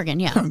 It was Morgan,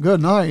 yeah.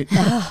 Good night.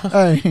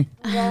 Hey.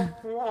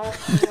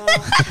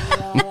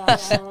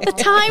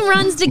 Time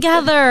runs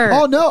together.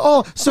 Oh no!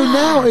 Oh, so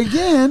now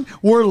again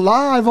we're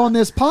live on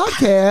this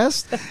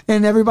podcast,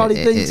 and everybody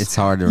thinks it's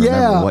hard to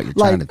remember what you're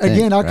trying to think,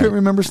 again, I couldn't right?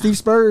 remember Steve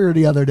Spurrier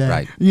the other day,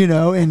 Right. You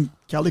know, and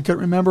Kelly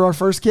couldn't remember our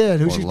first kid,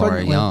 who Or she's Laura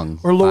pregnant Young,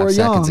 with, or Laura 5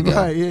 Young, seconds ago.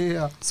 right?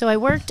 Yeah. So I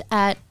worked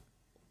at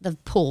the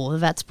pool, the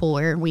vet's pool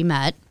where we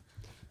met.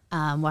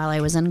 while I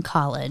was in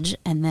college.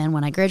 And then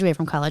when I graduated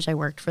from college, I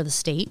worked for the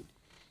state,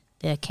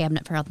 the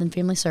Cabinet for Health and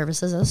Family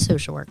Services as a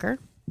social worker.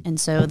 And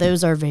so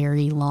those are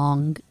very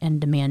long and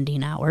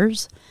demanding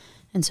hours.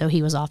 And so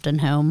he was often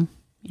home,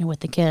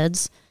 with the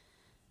kids.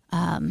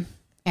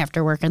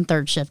 After working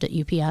third shift at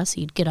UPS,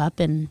 he'd get up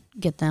and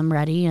get them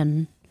ready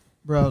and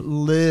Bro,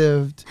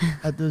 lived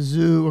at the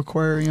zoo,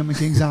 aquarium, and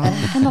Kings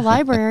Island. in the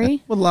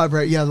library. Well, the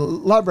library, yeah, the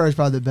library is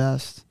probably the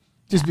best.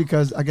 Just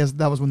because I guess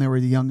that was when they were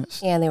the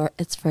youngest. And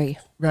it's free.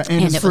 Right,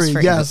 And it's it was free.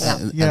 free. Yes,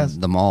 And yes.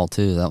 the mall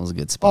too. That was a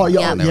good spot. Oh,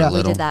 yeah, When they yeah. were We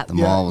little. did that. The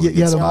mall was a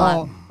good the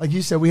spot. mall. Like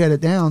you said, we had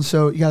it down.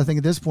 So you got to think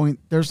at this point,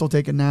 they're still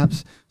taking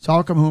naps. So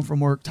I'll come home from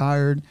work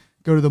tired,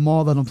 go to the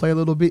mall, let them play a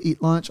little bit,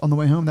 eat lunch. On the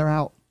way home, they're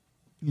out.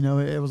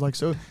 It was like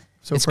so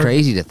It's perfect.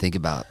 crazy to think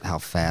about how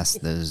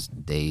fast those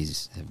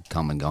days have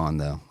come and gone,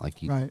 though. Like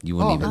Right. you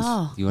wouldn't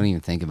Oh. you wouldn't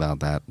even think about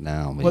that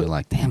now. But Well- you're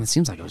like, damn, it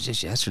seems like it was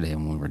just yesterday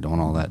when we were doing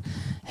all that.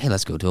 Hey,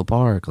 let's go to a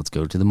park. Let's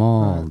go to the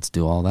mall. Right. Let's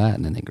do all that.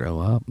 And then they grow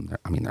up. And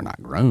they're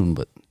not grown,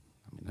 but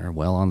they're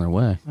well on their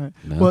way. Right.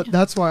 you know? Well,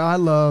 that's why I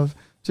love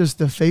just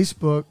the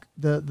Facebook,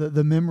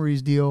 the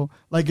memories deal.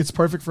 Like it's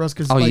perfect for us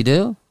because. Oh, you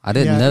do? I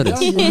didn't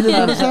notice. Yeah, you didn't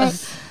notice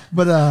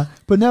that?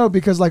 But no,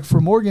 because like for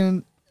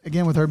Morgan,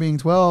 again with her being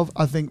 12,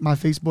 I think my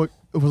Facebook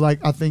it was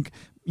like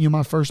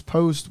my first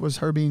post was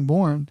her being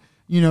born.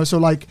 So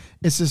like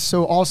it's just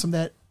so awesome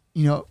that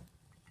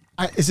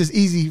it's just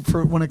easy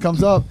for when it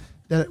comes up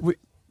that we.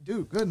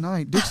 Dude, good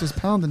night. Duke's just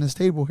pounding his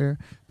table here,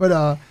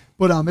 but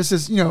it's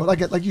just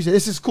like you said,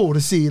 it's just cool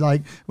to see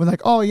like when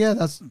like oh yeah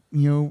that's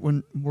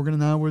when Morgan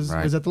and I was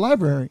at the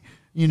library,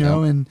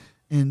 and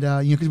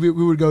because we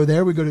would go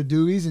there, we'd go to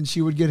Dewey's and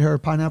she would get her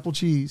pineapple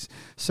cheese.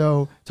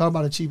 So talk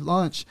about a cheap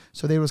lunch.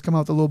 So they would come out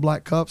with the little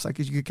black cups like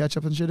you could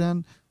ketchup and shit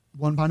in.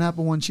 One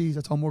pineapple, one cheese.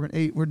 That's all Morgan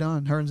ate. We're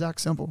done. Her and Zach,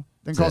 simple.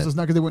 Didn't cost us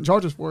nothing because they wouldn't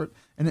charge us for it.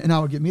 And I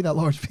would get me that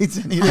large pizza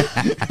and eat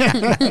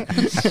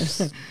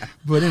it.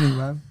 But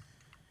anyway.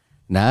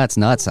 Nah, it's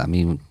nuts. I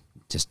mean,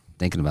 just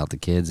thinking about the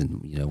kids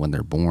and when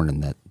they're born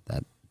and that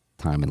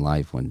time in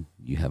life when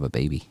you have a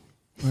baby.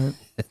 Right.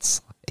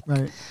 It's like,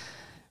 Right.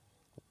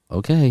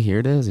 okay, here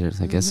it is.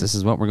 I guess this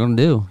is what we're going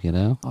to do,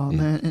 Oh, Yeah.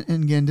 man.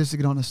 And again, just to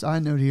get on a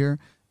side note here,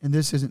 and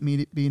this isn't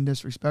me being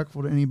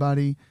disrespectful to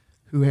anybody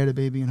who had a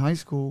baby in high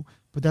school,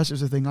 but that's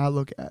just the thing I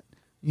look at.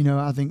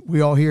 I think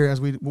we all here, as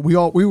we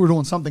were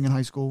doing something in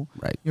high school.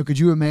 Right. Could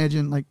you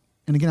imagine, like,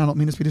 and again, I don't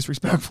mean this to be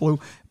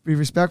disrespectful. Be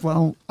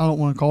respectful. I don't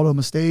want to call it a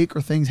mistake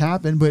or things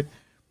happen, but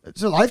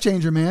it's a life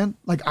changer, man.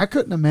 Like, I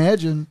couldn't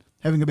imagine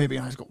having a baby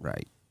in high school.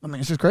 Right. I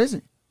mean, it's just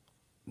crazy.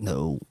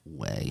 No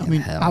way. I in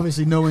mean, hell.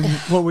 obviously knowing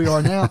what we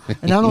are now,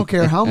 and I don't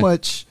care how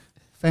much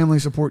family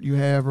support you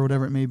have or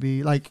whatever it may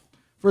be. Like,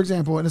 for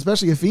example, and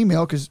especially a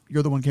female, because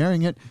you're the one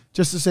carrying it.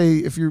 Just to say,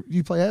 if you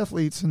play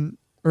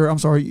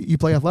you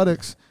play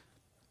athletics,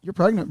 you're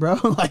pregnant, bro.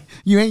 Like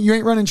you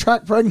ain't running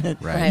track pregnant.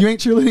 Right. You ain't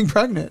cheerleading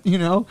pregnant.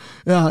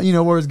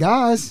 Whereas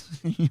guys,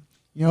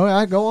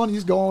 I go on, you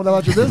just go on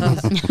about your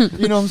business.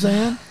 You know what I'm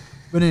saying?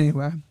 But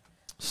anyway,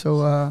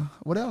 so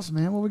what else,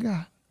 man? What we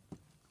got?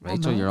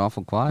 Rachel, you're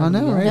awful quiet. I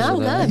know, right? No,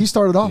 I'm good. You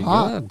started off You're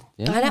hot. good.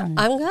 Yeah. I know,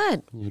 I'm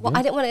good. Well, good?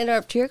 I didn't want to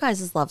interrupt your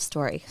guys' love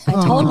story. I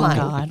told Oh, mine.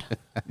 God.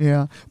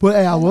 Yeah, but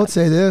hey, I will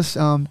say this,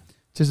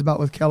 just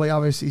about with Kelly.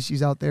 Obviously,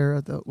 she's out there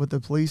with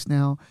the police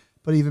now.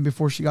 But even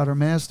before she got her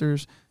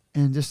master's,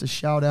 and just a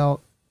shout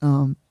out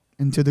and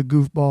to the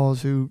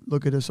goofballs who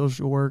look at a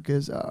social work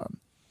as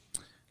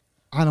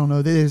I don't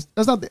know. That's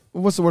not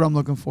what's the word I'm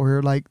looking for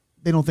here. Like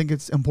they don't think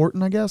it's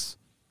important, I guess.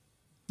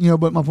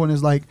 But my point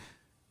is like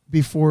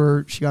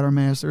before she got her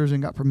master's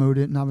and got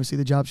promoted, and obviously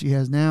the job she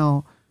has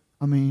now.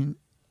 I mean,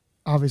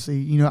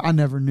 obviously, I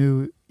never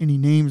knew any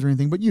names or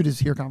anything, but you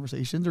just hear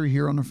conversations or you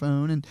hear on the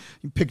phone and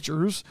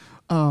pictures.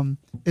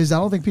 Is I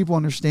don't think people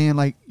understand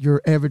like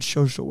your average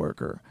social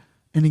worker.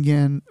 And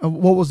again,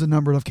 what was the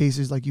number of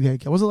cases like you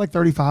had? Was it like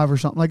 35 or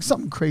something? Like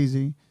something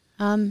crazy?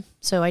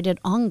 So I did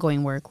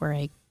ongoing work where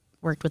I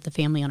worked with the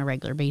family on a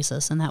regular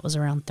basis, and that was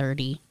around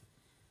 30.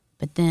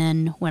 But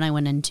then when I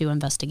went into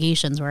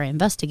investigations where I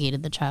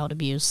investigated the child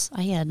abuse,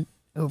 I had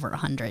over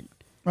 100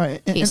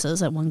 Right.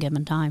 cases at one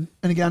given time.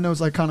 And again, I know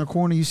it's like kind of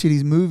corny. You see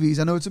these movies.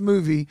 I know it's a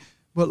movie,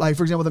 but like,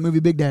 for example, the movie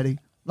Big Daddy.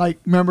 Like,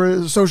 remember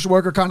the social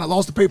worker kind of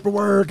lost the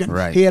paperwork and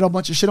Right. he had a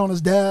bunch of shit on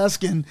his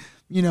desk and,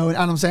 and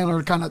Adam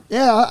Sandler kind of,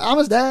 yeah, I'm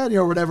his dad,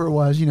 or whatever it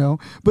was,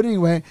 But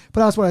anyway,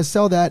 but that's why I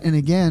sell that. And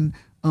again,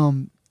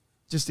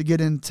 just to get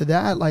into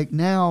that, like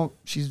now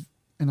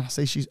and I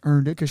say she's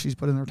earned it because she's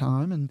put in her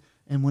time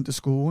and went to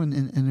school and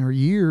in her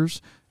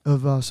years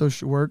of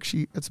social work,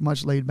 it's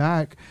much laid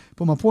back.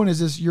 But my point is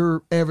this,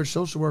 your average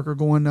social worker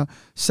going to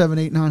 7,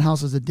 8, 9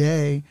 houses a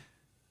day,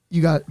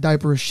 you got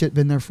diaper shit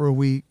been there for a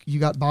week. You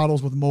got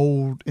bottles with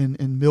mold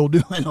and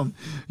mildew in them,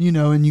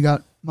 and you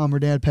got mom or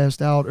dad passed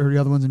out or the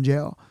other one's in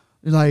jail.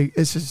 Like,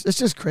 it's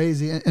just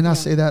crazy. And I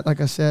say that, like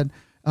I said,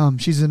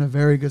 she's in a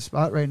very good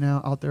spot right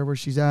now out there where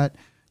she's at,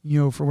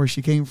 for where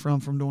she came from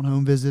doing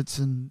home visits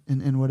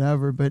and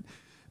whatever. But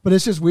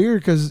it's just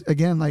weird because,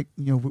 again, like,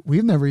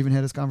 we've never even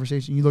had this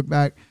conversation. You look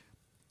back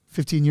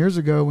 15 years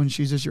ago when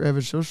she's just your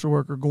average social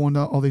worker going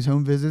to all these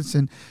home visits.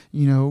 And,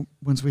 you know,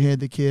 once we had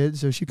the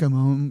kids, so she'd come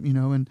home, you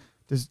know, and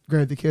just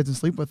grab the kids and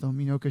sleep with them,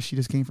 you know, because she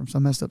just came from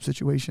some messed up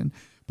situation.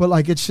 But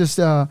like, it's just,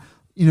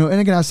 you know, and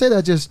again, I say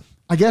that just,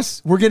 I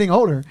guess we're getting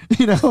older,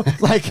 you know,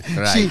 like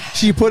Right.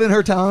 she put in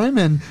her time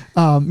and,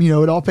 you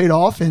know, it all paid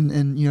off.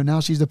 And, you know, now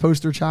she's the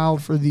poster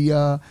child for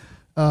the,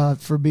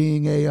 for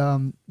being a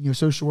you know,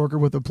 social worker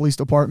with a police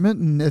department,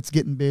 and it's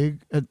getting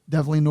big,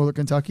 definitely in Northern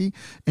Kentucky,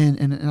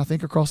 and I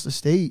think across the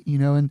state, you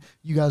know. And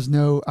you guys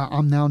know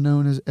I'm now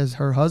known as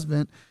her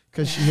husband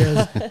because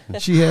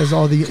she has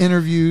all the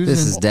interviews. This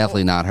and, is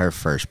definitely not her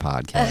first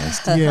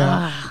podcast.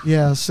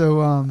 yeah.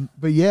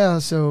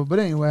 So but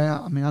anyway,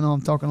 I mean, I know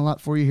I'm talking a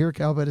lot for you here,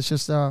 Cal, but it's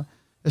just a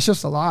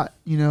lot,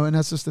 you know. And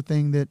that's just the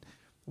thing that,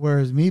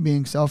 whereas me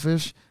being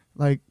selfish,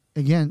 like,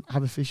 again,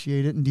 I've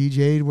officiated and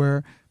DJ'd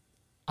where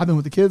I've been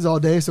with the kids all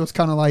day, so it's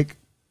kind of like,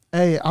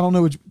 hey, I don't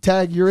know which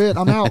tag you're it,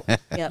 I'm out,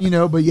 Yep. you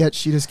know. But yet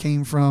she just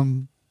came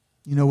from,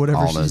 you know, whatever.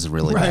 All those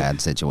really right.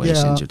 bad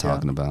situations Yeah, you're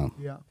talking about.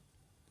 Yeah,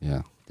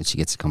 Yeah. That she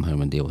gets to come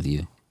home and deal with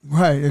you.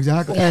 right,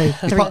 exactly. Hey,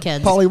 3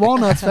 kids. Polly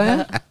Walnuts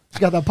fan. She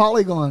got that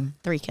Polly going.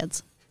 3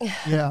 kids.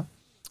 Yeah,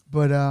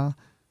 but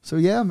so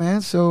yeah,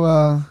 man. So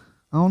I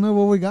don't know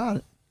what we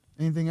got.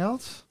 Anything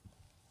else?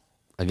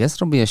 I guess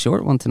it'll be a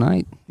short one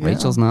tonight. Yeah.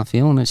 Rachel's not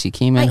feeling it. She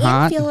came I in am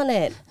hot. feeling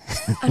it.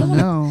 I don't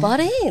want No. to butt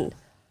in.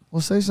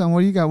 Well, say something.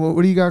 What do you got?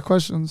 What do you got?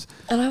 Questions?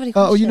 I don't have any Oh,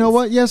 questions. you know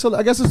what? Yeah. So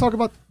I guess let's talk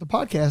about the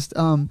podcast.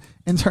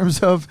 In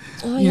terms of,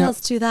 Oh, you yeah, know,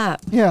 let's do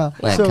that. yeah.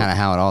 That's So, kind of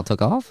how it all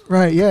took off.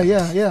 right.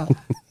 Yeah.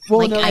 Well,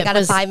 Like, no, I got a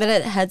was-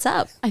 5-minute heads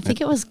up. I think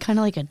it was kind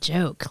of like a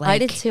joke. Like, I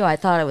did too. I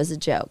thought it was a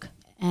joke.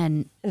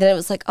 And And then it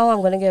was like, oh,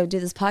 I'm going to go do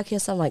this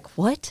podcast. I'm like,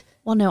 what?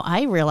 well, no,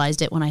 I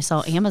realized it when I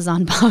saw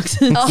Amazon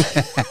boxes.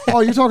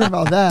 oh, you're talking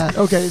about that.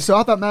 Okay. So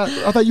I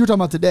thought you were talking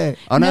about today.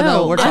 Oh, no.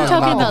 No, We're I'm talking,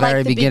 talking about the about, very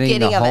like, the beginning,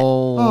 beginning the of it.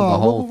 whole, the Oh,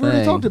 whole we already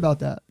thing. talked about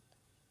that.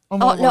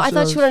 On Oh, one of no, our I thought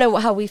shows. you want to know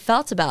how we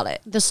felt about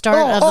it. The start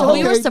of the Oh, whole.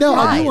 we were okay. No,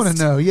 I do want to surprised.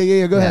 know.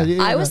 Yeah. Go ahead.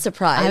 Yeah, I go was ahead.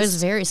 surprised. I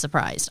was very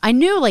surprised. I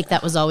knew like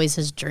that was always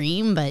his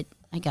dream, but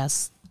I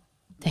guess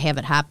to have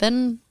it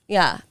happen,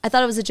 Yeah. I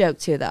thought it was a joke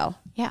too, though.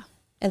 yeah.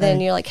 And then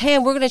Hey. you're like, hey,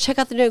 we're going to check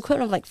out the new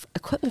equipment. I'm like,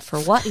 equipment for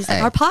what? He's like,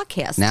 Hey. our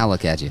podcast. Now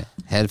look at you.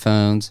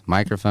 Headphones,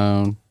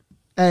 microphone.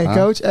 Hey, Huh?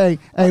 Coach. Hey,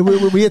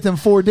 we hit them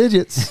 4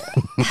 digits.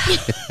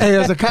 Hey,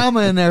 there's a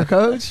comma in there,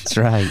 Coach. That's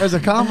right. There's a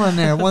comma in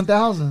there,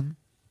 1,000.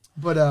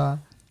 But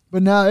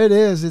no, it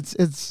is.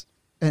 It's.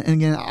 And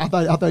again, I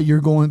thought you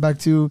were going back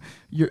to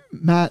your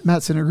Matt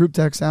sent a group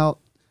text out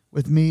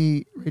with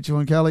me, Rachel,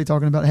 and Kelly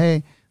talking about,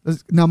 hey,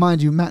 now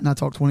mind you, Matt and I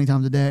talk 20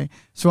 times a day.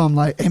 So I'm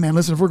like, hey man,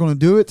 listen, if we're going to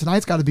do it,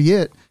 tonight's got to be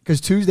it,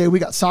 because Tuesday we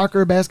got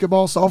soccer,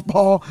 basketball,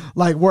 softball,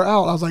 like we're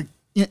out. I was like,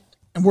 yeah,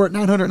 and we're at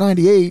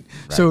 998,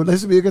 so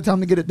this would be a good time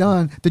to get it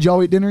done. Did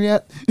y'all eat dinner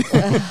yet?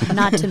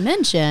 Not to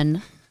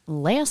mention,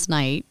 last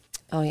night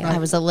Oh, yeah. I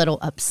was a little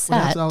Well,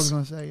 upset that's what I was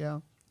going to say. Yeah.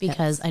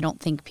 because I don't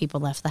think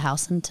people left the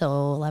house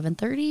until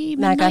 11:30.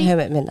 Matt got midnight. home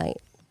at midnight.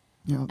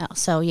 Yeah. Oh,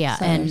 so yeah,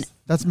 So and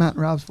That's Matt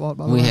and Rob's fault,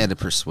 by the We way. had to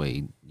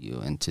persuade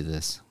you into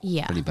this.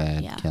 yeah, Pretty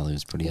bad. Yeah. Kelly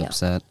was pretty Yeah.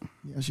 upset.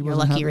 Yeah, she You're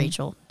wasn't lucky happy.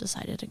 Rachel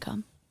decided to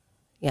come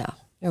Yeah.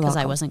 You're because I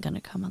welcome. wasn't going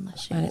to come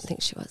unless she I was. didn't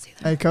think she was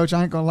either. Hey, Coach,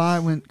 I ain't gonna lie.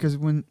 When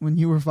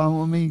you were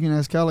following me, you can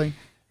ask Kelly.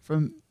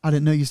 I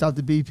didn't know you stopped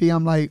at BP.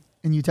 I'm like,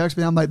 and you text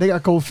me. I'm like, they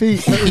got cold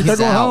feet. They're He's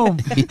going out. home.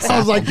 He's I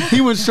was out. like,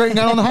 he went straight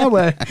down on the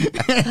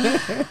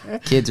highway.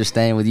 Kids are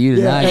staying with you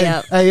Yeah. tonight.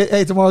 Yeah.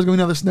 Hey, tomorrow's gonna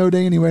be another snow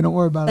day anyway. Don't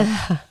worry about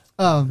it.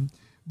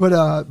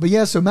 But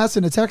yeah. So Matt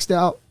sent a text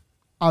out.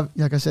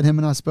 Like I said, him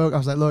and I spoke. I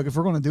was like, look, if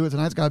we're gonna do it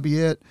tonight's got to be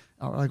it.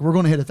 Like we're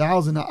gonna hit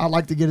 1,000. I'd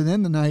like to get it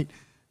in tonight.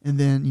 And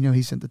then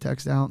he sent the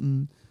text out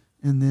and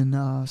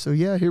then so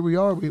yeah, here we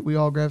are. We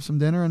all grabbed some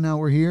dinner and now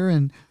we're here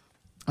and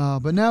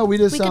but now we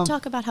just We could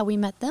talk about how we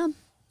met them.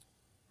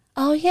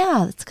 Oh,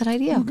 yeah. That's a good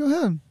idea. go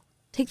ahead.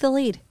 Take the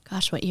lead.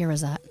 Gosh, what year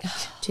was that?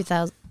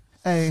 2000.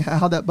 Hey,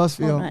 how'd that bus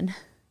feel? Hold on.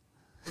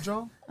 What's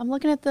wrong? I'm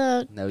looking at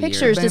the No year.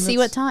 pictures to see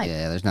Bandits? what time.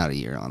 Yeah, there's not a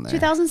year on there.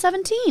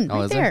 2017, Oh,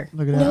 right is there? there.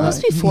 Look at No, that. it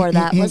was before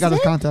that, He ain't got wasn't his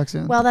it? contacts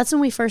in. Well, that's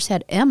when we first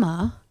had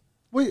Emma.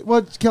 Wait,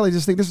 what, Kelly?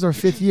 Just think this is our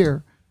 5th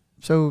year.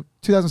 So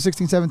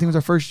 2016-17 was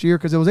our first year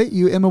because it was 8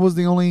 you. Emma was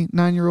the only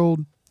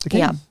 9-year-old that came.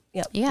 Yeah.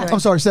 Yep. Yeah. I'm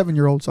sorry,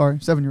 7-year-old. Sorry,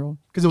 7-year-old.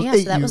 Because it was Yeah,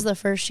 8 so that you. was the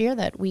first year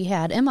that we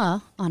had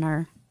Emma on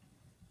our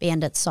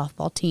Bandits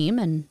softball team.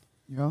 And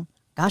Yeah.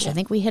 gosh, I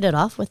think we hit it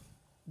off with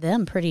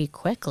them pretty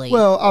quickly.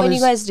 Well, When you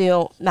guys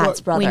do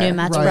Matt's brother. we knew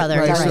Matt's Right, brother.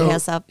 right, Darren so-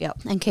 Hessup.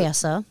 Yep. and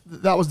Kesa.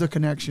 that was the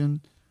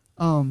connection.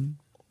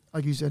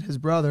 Like you said, his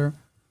brother.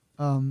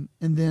 And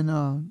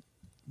then,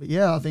 but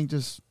yeah, I think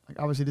just like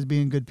obviously just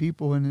being good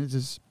people and it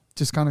just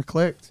kind of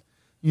clicked,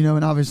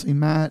 and obviously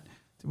Matt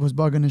was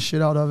bugging the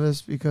shit out of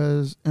us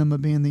because Emma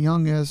being the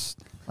youngest,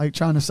 like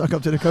trying to suck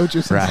up to the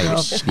coaches and Right.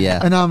 stuff. Yeah.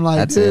 And I'm like,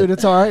 That's dude, it.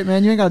 it's all right,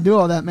 man. You ain't got to do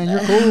all that, man.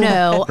 You're cool. No,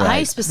 I Right. No,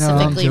 I'm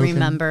specifically joking.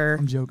 remember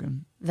I'm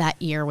joking. that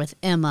year with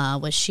Emma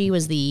was she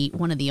was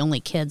one of the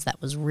only kids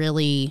that was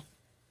really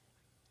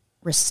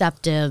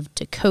receptive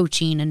to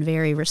coaching and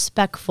very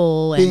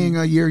respectful. Being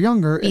and a year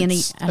younger, and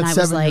it's I at was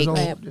 7 years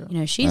like, old. Yeah. you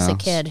know, she's Well, a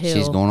kid who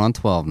she's going on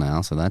 12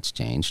 now, so that's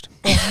changed.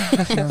 Well,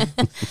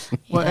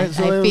 I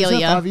so it was feel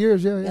ya. 5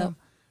 years, yeah. Yep.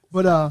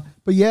 But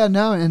yeah,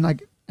 no, and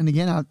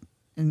again,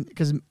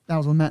 because that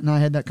was when Matt and I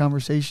had that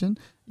conversation,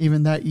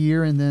 even that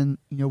year, and then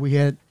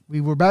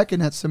we were back in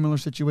that similar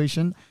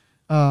situation.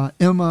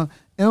 Emma,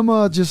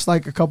 just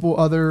like a couple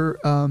other,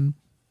 and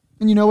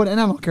you know what, and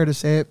I don't care to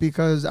say it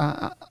because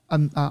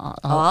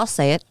I'll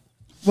say it.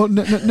 Well,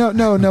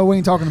 no, we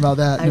ain't talking about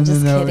that. I'm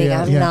just kidding.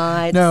 I'm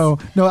not.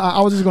 No,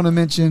 I was just going to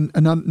mention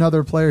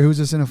another player who's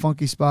just in a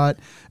funky spot,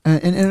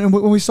 and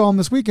when we saw him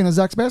this weekend at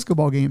Zach's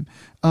basketball game,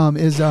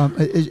 is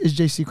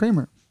JC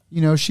Kramer.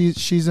 You know,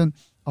 she's in.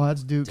 Oh,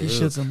 that's Duke. He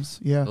shits him.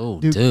 Yeah. Oh,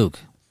 Duke.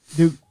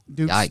 Duke's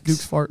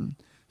Yikes. farting.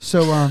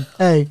 So,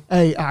 hey,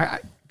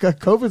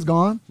 COVID's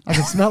gone. I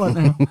can smell it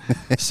now.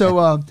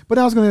 So, but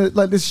I was gonna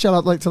this shout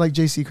out to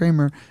JC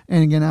Kramer,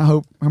 and again, I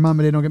hope her mom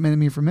and dad don't get mad at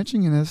me for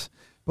mentioning this.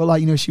 But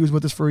she was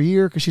with us for a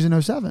year because she's in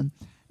 07,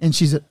 and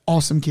she's an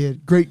awesome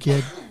kid, great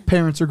kid.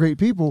 Parents are great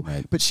people,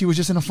 right. but she was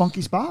just in a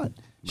funky spot.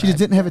 She Right. just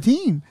didn't have a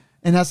team,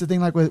 and that's the thing.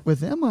 Like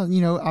with Emma,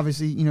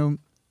 obviously,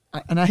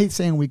 and I hate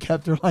saying we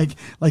kept her like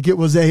it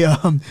was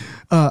a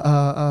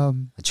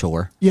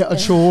chore. yeah, a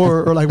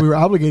chore or like we were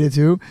obligated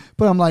to.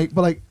 But I'm like,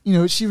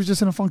 she was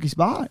just in a funky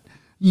spot,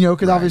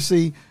 because Right.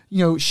 obviously,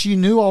 she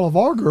knew all of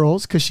our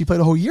girls because she played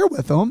a whole year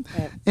with them.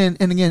 Right. And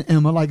again,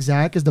 Emma, like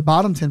Zach, is the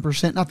bottom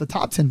 10%, not the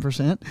top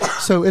 10%.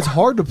 So it's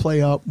hard to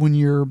play up when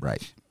you're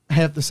Right.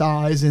 half the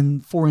size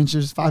and 4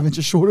 inches, 5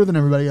 inches shorter than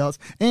everybody else.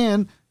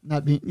 And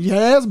not being,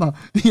 asthma,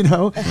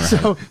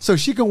 So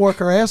she can work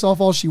her ass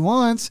off all she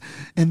wants.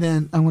 And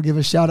then I'm going to give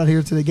a shout out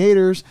here to the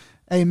Gators.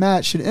 Hey,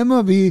 Matt, should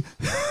Emma be...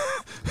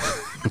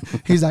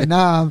 He's like,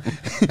 nah.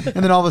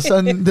 And then all of a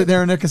sudden,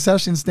 they're in a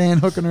concession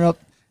stand hooking her up,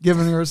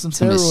 giving her some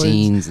To steroids.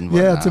 machines and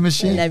yeah, whatnot. to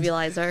machines.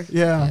 Nebulizer.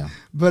 Yeah. Yeah.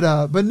 But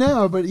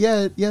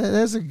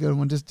that's a good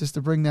one. Just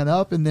to bring that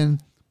up, and then,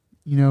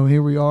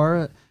 here we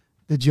are.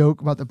 The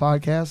joke about the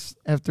podcast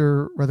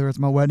after whether it's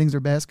my weddings or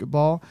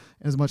basketball,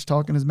 as much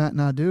talking as Matt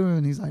and I do,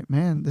 and he's like,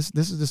 "Man, this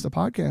is just a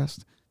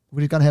podcast.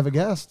 We just got to have a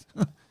guest."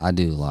 I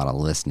do a lot of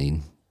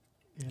listening.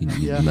 You do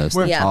Yeah. most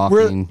We're- of the Yeah.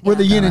 talking. we're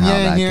the yin and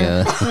Kinda how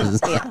yang that here. goes.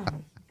 Yeah.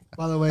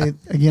 By the way,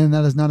 again,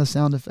 that is not a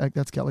sound effect.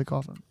 That's Kelly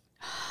coughing.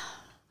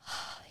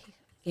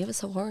 Give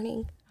us a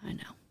warning. I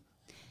know.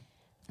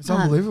 It's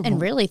unbelievable. And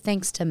really,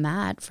 thanks to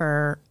Matt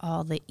for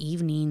all the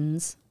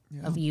evenings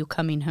of you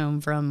coming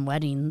home from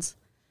weddings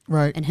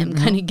right. and him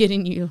kind of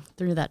getting you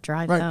through that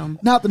drive right. home.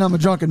 Not that I'm a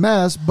drunken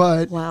mess,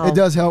 but Wow. it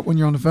does help when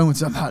you're on the phone with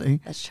somebody.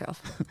 That's true.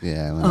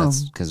 Yeah, well,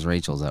 that's because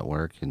Rachel's at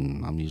work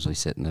and I'm usually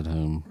sitting at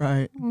home.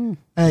 Right. Hey,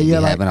 Maybe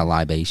yeah, having a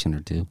libation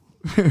or two.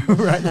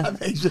 right.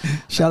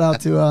 Shout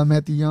out to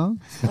Matthew Young,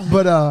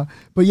 but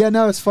yeah,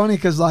 no, it's funny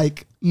because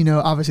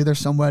obviously there's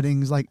some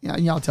weddings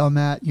I'll tell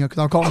Matt because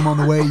I'll call him on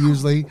the way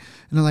usually,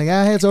 and I'm like,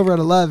 hey, it's over at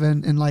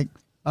 11, and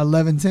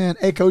 11:10.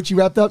 Hey, coach, you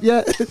wrapped up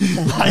yet?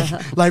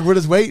 like we're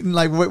just waiting,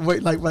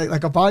 wait,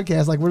 like a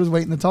podcast, like we're just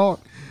waiting to talk,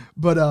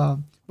 but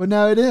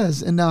no, it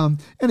is, and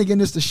again,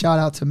 just a shout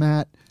out to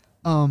Matt,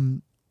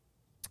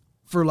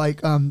 for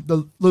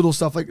the little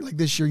stuff like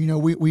this year,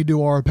 we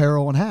do our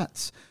apparel and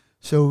hats.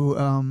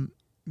 So,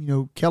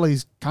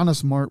 Kelly's kind of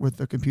smart with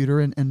the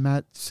computer, and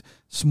Matt's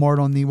smart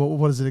on the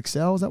what is it,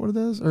 Excel? Is that what it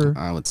is? Or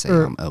I would say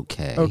or- I'm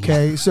okay.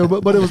 okay. So,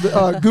 but it was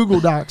the Google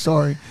Docs.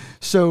 Sorry.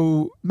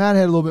 So Matt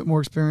had a little bit more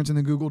experience in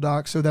the Google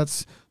Docs. So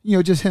that's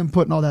just him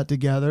putting all that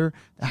together,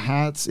 the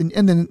hats, and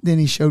then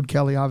he showed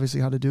Kelly obviously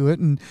how to do it.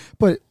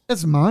 But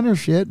it's minor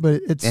shit.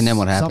 But it's And then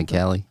what happened, something.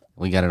 Kelly?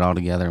 We got it all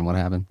together, and what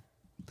happened?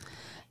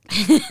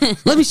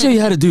 Let me show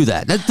you how to do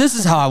that. This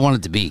is how I want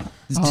it to be.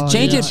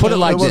 Change yeah. it, put it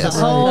like It wasn't this.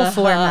 right. Whole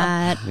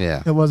format.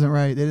 Yeah. It wasn't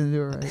right. They didn't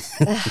do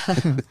it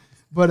right.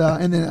 But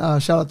and then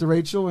shout out to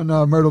Rachel in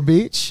Myrtle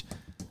Beach,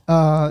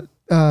 to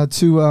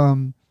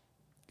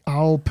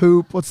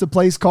Poop. What's the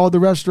place called? The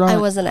restaurant? I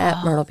wasn't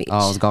at Myrtle Beach.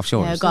 Oh, it was Gulf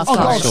Shores. Yeah, Gulf Oh,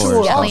 Gulf Gulf Shores.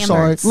 Shores. Yeah, I'm sorry,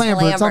 Lambert's.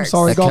 Lambert's. I'm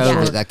sorry, That Gulf COVID,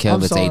 Shores. that I'm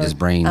COVID's ate his sorry.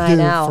 brain. I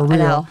know, for I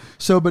real.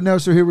 know.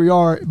 So here we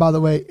are. By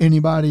the way,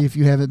 anybody, if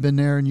you haven't been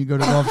there and you go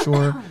to Gulf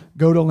Shore,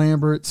 go to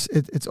Lambert's.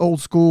 It's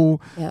old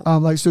school. Yep.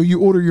 So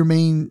you order your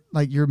main,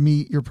 your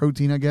meat, your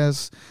protein, I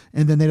guess,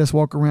 and then they just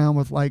walk around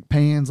with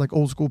pans,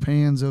 old school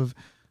pans of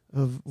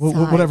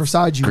whatever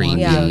side you Green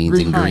want. Yeah. beans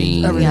and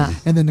greens. everything. Yeah.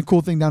 And then the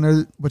cool thing down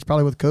there, which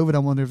probably with COVID, I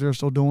wonder if they're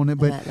still doing it,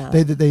 but bet not.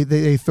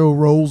 they throw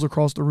rolls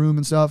across the room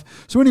and stuff.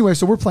 So anyway,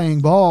 so we're playing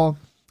ball,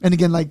 and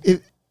again,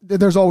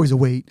 there's always a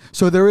wait.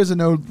 So there is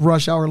no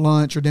rush hour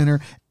lunch or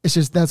dinner. It's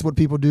just that's what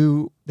people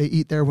do. They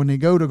eat there when they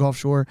go to Gulf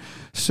Shore.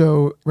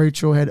 So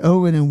Rachel had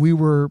Owen, and we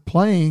were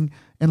playing,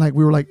 and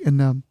we were in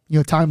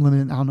the time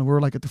limit. I don't know, we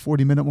were at the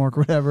 40-minute mark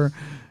or whatever.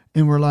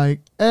 And we're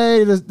like,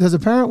 hey, does a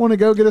parent want to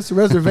go get us a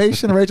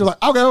reservation? And Rachel's like,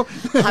 I'll go.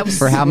 I was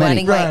For how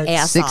many? sweating my Right.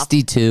 ass off.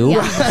 62. Yeah.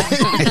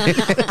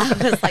 I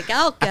was like,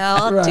 I'll go.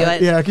 I'll do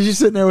it. Yeah, because you're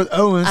sitting there with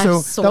Owen.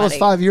 I'm So that was sweating.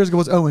 5 years ago.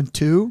 Was Owen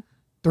 2,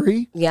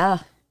 3? Yeah.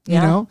 You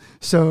Yeah. know,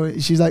 so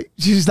she's like,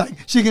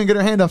 she can get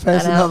her hand up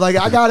fast I know. enough. Like,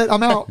 I got it,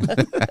 I'm out.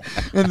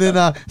 And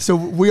then, so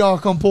we all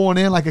come pulling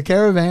in like a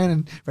caravan,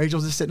 and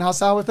Rachel's just sitting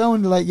outside with them.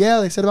 And they're like, yeah,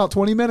 they said about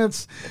 20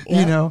 minutes, you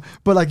Yeah. know.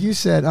 But like you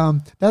said,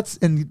 that's,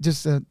 and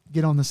just to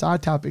get on the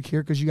side topic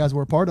here, because you guys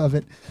were a part of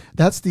it,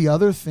 that's the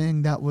other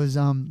thing that was,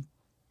 and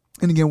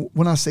again,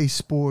 when I say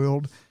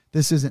spoiled,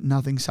 this isn't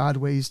nothing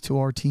sideways to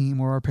our team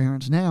or our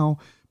parents now,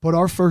 but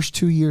our first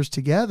 2 years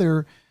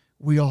together,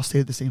 we all stayed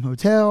at the same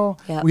hotel.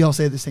 Yep. We all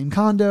stayed at the same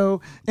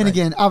condo. And Right.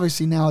 again,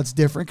 obviously now it's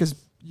different because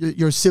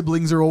your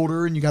siblings are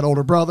older and you got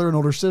older brother and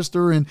older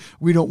sister, and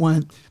we don't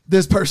want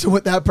this person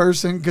with that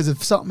person because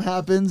if something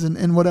happens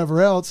and whatever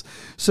else.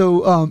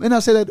 So, and I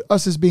say that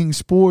us as being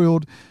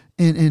spoiled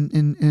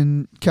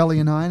in Kelly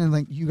and I, and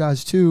like you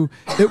guys too,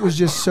 it was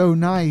just so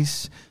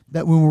nice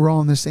that when we're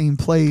all in the same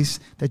place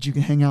that you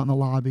can hang out in the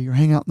lobby or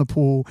hang out in the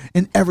pool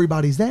and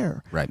everybody's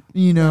there. Right.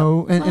 You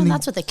know, Well, and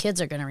that's what the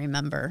kids are going to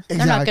remember. They're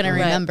not going to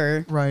Exactly.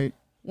 remember right.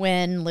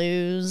 win,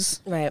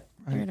 lose. Right.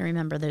 They're going to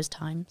remember those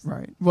times.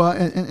 Right. Well,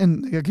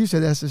 and like you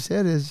said, as I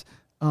said, is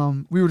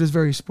we were just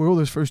very spoiled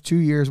those first 2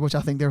 years, which I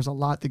think there's a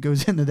lot that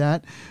goes into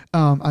that.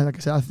 Like I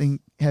said, I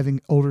think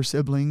having older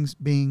siblings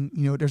being,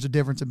 you know, there's a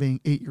difference of being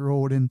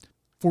 8-year-old and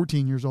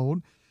 14 years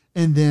old.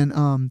 And then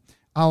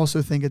I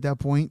also think at that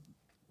point,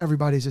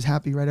 everybody's just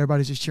happy, right?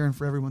 Everybody's just cheering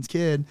for everyone's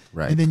kid.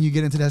 Right. And then you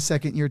get into that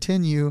second year,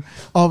 10U,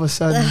 all of a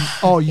sudden,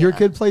 oh, your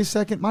kid plays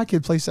second, my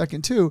kid plays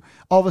second too.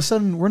 All of a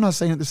sudden, we're not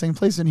staying at the same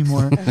place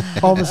anymore.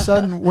 All of a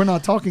sudden, we're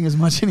not talking as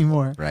much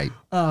anymore. Right.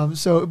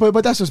 So,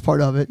 but that's just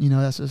part of it. You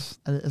know, that's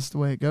the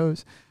way it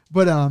goes.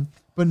 But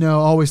no,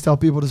 I always tell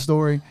people the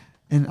story,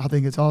 and I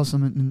think it's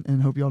awesome,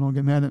 and hope y'all don't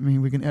get mad at me.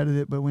 We can edit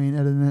it, but we ain't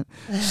editing it.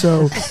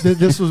 So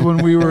this was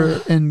when we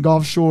were in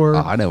Gulf Shore, Oh,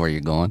 I know where you're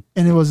going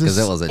and it was because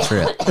this, it was a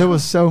trip. it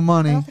was so I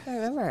money. don't think I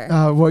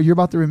remember. Well, you're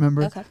about to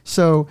remember. Okay.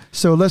 So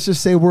let's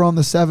just say we're on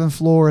the 7th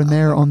floor and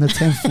they're on the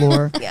 10th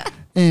floor. Yeah.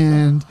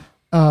 And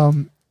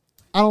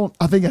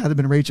I think it had to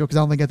been Rachel because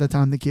I don't think at the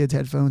time the kids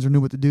had phones or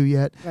knew what to do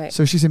yet. Right.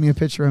 So she sent me a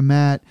picture of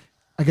Matt.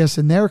 I guess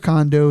in their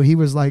condo, he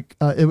was like,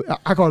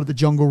 I called it the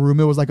jungle room.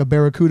 It was like a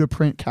Barracuda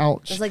print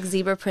couch. It was like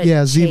zebra print.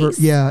 Yeah, zebra. chase.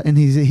 Yeah, and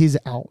he's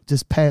out,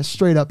 just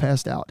straight up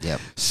passed out. Yep.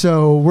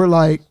 So we're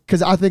like,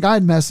 because I think I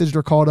had messaged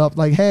or called up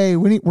like, hey,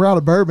 we're out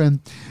of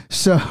bourbon.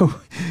 So,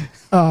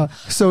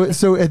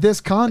 so at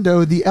this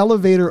condo, the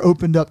elevator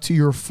opened up to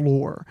your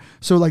floor.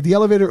 So like the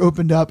elevator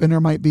opened up, and there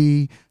might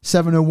be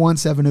 701,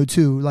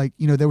 702. Like,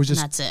 you know, there was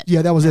just And that's it.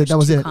 Yeah, that was it. That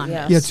was two it.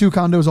 condos. Yeah, 2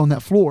 condos on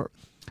that floor.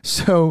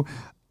 So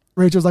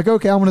Rachel's like,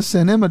 okay, I'm gonna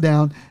send Emma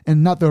down,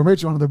 and not throw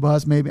Rachel under the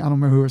bus. Maybe I don't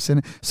remember who was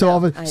sending. So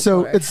I so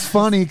told her. it's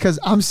funny because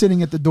I'm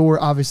sitting at the door.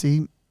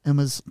 Obviously,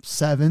 Emma's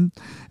 7,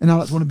 and I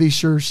just want to be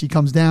sure she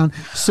comes down.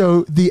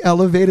 So the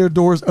elevator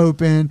doors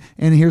open,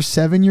 and here's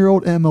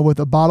 7-year-old Emma with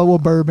a bottle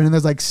of bourbon, and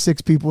there's like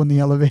 6 people in the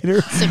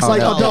elevator. Six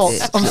Like adults.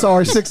 adults. I'm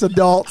sorry, 6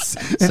 adults,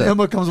 and So-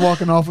 Emma comes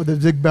walking off with a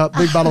big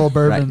bottle of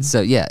bourbon. Right.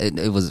 So yeah,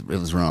 it was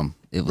rum.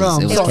 It was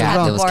Rum. it was, Sorry, Cap,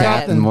 rum. it was Captain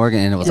Captain Morgan,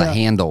 and it was Yeah. a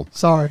handle.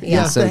 Sorry. Yeah.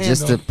 Yes, So the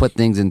just to handle. put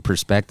things in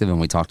perspective, and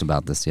we talked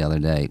about this the other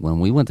day, when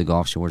we went to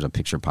Gulf Shores, a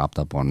picture popped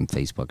up on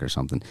Facebook or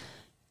something.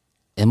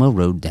 Emma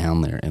rode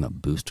down there in a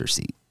booster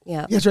seat.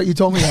 Yeah. That's right. You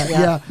told me that.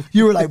 Yeah.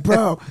 You were like,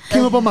 bro,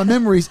 came up on my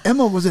memories.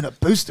 Emma was in a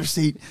booster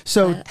seat.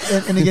 So,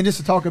 and again, just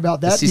to talk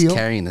about that She's deal.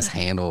 carrying this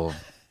handle of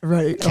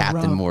Right.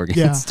 Captain around.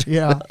 Morgan's.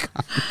 Yeah.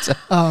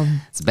 Yeah.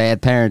 It's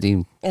bad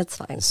parenting, It's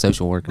fine.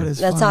 social worker. But it's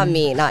That's funny. on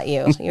me, not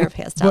you. You were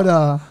passed But,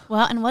 out.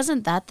 Well, and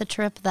wasn't that the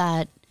trip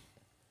that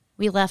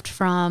we left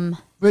from?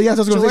 but yeah, I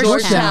was going to say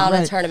Georgetown, Georgetown, a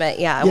right. tournament.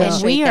 Yeah. Yeah. We went And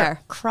straight we are there.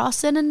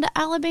 crossing into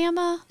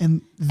Alabama,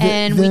 And,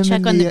 and we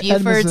check on the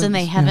Bufords, and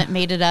they Edmondsons. haven't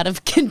made it out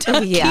of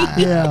Kentucky. Yeah.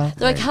 Yeah.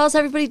 They're like, how's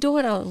everybody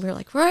doing? And we're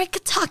like, we're in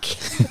Kentucky.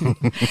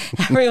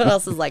 Everyone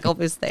else is like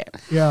almost there.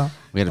 Yeah.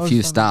 We had That a was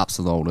few fun. stops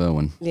with old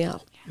Owen. Yeah.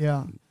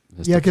 Yeah.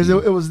 Just Yeah, a because few.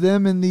 it was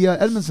them and the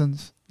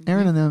Edmondsons.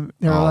 Aaron and them.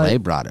 They were Oh, like, they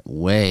brought it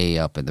way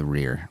up in the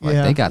rear. Like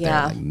Yeah. they got there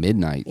Yeah. at like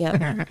midnight.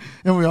 Yeah.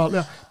 and we all,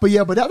 yeah.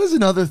 But that is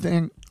another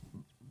thing.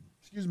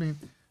 Excuse me.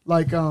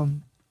 Like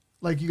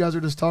you guys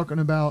are just talking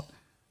about.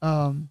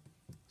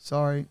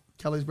 Sorry,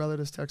 Kelly's brother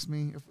just texted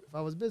me if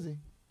I was busy.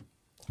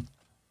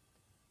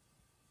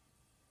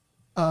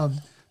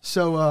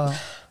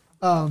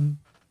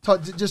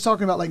 Just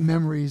talking about like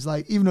memories,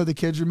 like even though the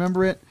kids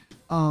remember it,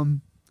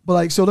 but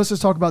like so let's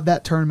just talk about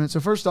that tournament. So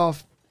first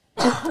off,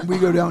 we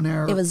go down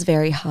there. It was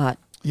very hot.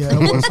 Yeah,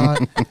 it was hot.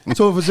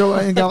 So if it's,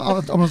 I'm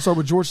going to start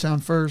with Georgetown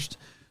first.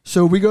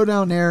 So we go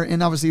down there,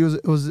 and obviously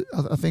it was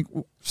I think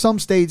some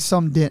states,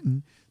 some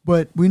didn't,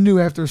 but we knew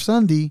after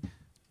Sunday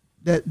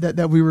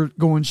that we were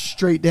going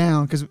straight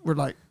down because we're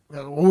like, what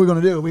are we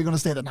going to do? We're going to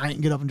stay the night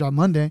and get up and drive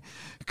Monday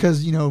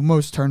because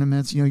most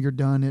tournaments, you're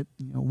done at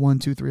 1,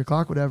 2, 3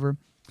 o'clock, whatever.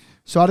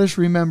 So I just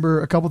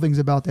remember a couple things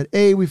about that.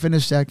 We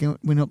finished second.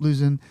 We ended up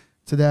losing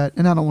to that,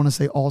 and I don't want to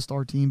say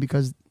all-star team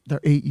because they're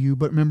 8U,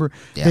 but remember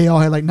they all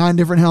had like 9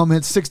 different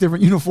helmets, 6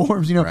 different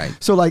uniforms, Right.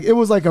 So like it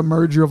was like a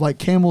merger of like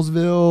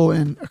Camelsville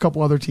and a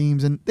couple other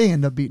teams, and they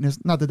ended up beating us.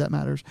 Not that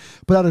matters,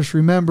 but I just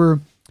remember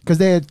because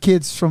they had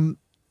kids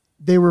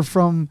they were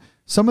from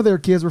some of their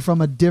kids were from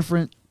a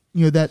different,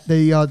 that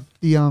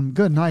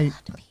good night.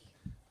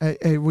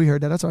 Hey, we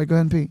heard that. That's all right. Go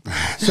ahead and pee.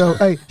 So,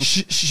 hey,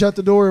 shut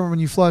the door. When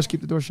you flush, keep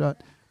the door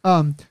shut.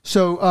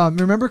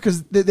 Remember,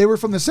 because they were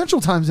from the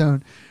Central Time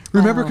Zone.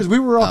 Remember, because we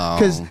were all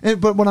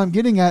but what I'm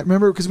getting at,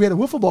 remember, because we had a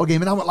wiffle ball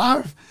game and I went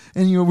live,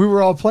 and we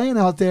were all playing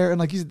out there, and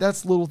like you said,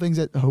 that's little things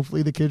that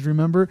hopefully the kids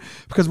remember,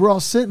 because we're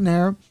all sitting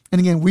there, and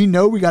again, we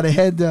know we got to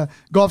head to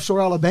Gulf Shore,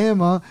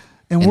 Alabama,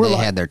 and they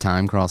had their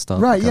time crossed up,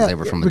 right? Because they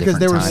were from a different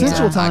they were time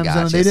Central zone.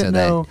 Time Zone. They didn't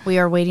know. We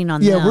are waiting on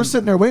them. Yeah, we're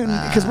sitting there waiting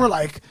because we're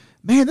like,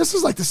 man, this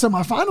is like the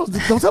semifinals.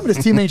 Don't tell me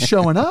this team ain't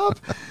showing up.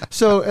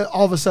 So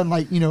all of a sudden,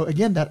 like,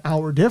 again, that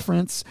hour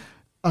difference,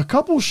 a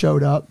couple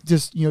showed up,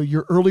 just,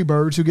 your early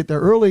birds who get there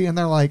early, and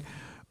they're like,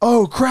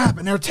 oh, crap.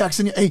 And they're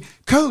texting you, hey,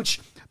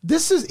 coach,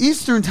 this is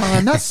Eastern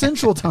time, not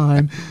Central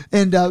time.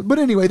 And but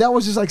anyway, that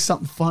was just like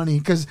something funny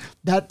because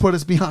that put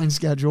us behind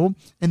schedule.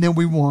 And then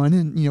we won,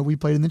 and, we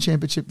played in the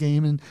championship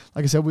game. And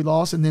like I said, we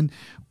lost. And then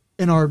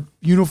in our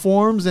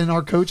uniforms and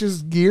our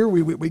coaches' gear,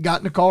 we got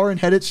in the car and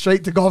headed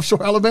straight to Gulf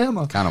Shore,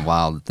 Alabama. Kind of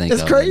wild to think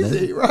it's of.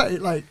 Crazy, right?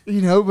 Like,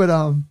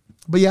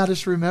 but yeah, I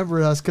just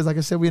remember us because, like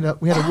I said, we had a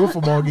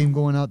wiffle ball game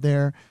going out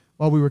there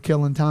while we were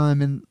killing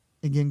time. And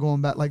again,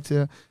 going back like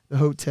to the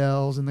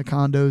hotels and the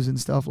condos and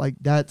stuff, like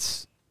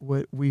that's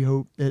what we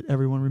hope that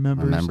everyone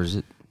remembers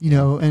it.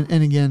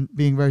 And again,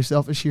 being very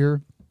selfish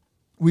here,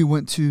 we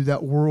went to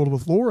that World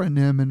with Laura and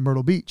them in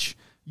Myrtle Beach.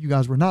 You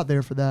guys were not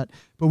there for that,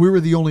 but we were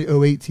the only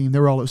 08 team. They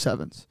were all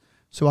 07s.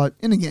 So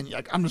again,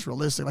 like, I'm just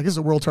realistic. Like, it's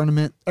a world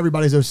tournament.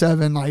 Everybody's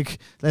 07. Like,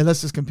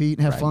 let's just compete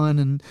and have fun.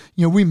 And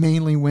we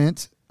mainly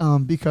went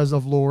because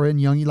of Laura and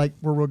Youngie. Like,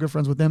 we're real good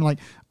friends with them. Like,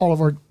 all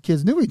of our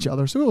kids knew each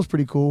other, so it was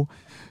pretty cool.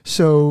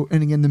 So,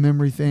 and again, the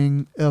memory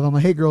thing of, I'm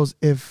like, hey girls,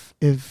 if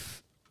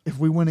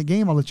we win a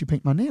game, I'll let you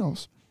paint my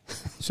nails.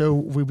 So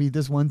we beat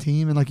this one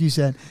team, and like you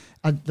said,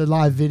 the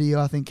live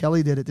video, I think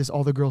Kelly did it. Just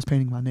all the girls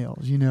painting my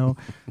nails.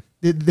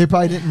 They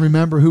probably didn't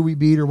remember who we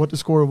beat or what the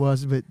score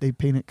was, but they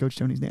painted Coach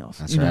Tony's nails.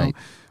 That's right.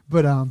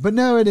 But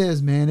no, it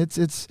is, man.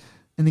 It's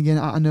and again,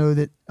 I know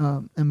that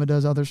Emma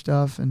does other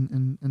stuff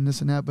and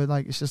this and that, but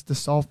like, it's just the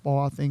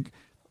softball. I think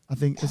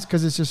it's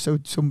because it's just so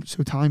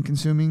time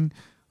consuming.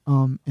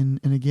 And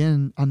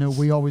again, I know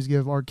we always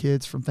give our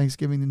kids from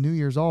Thanksgiving to New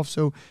Year's off,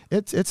 so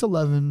it's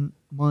 11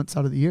 months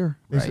out of the year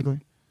basically.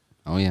 Right.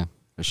 Oh yeah,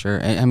 for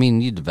sure. I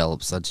mean, you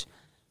develop such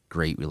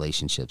great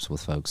relationships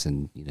with folks,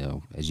 and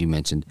as you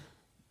mentioned,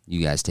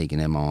 you guys taking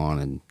them on,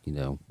 and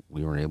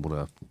we were able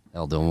to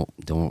do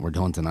what we're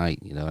doing tonight.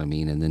 You know what I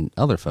mean? And then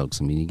other folks.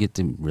 I mean, you get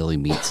to really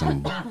meet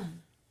some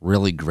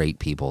really great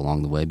people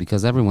along the way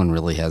because everyone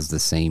really has the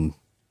same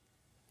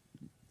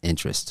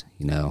interest.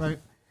 Right.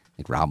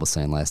 Like Rob was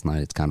saying last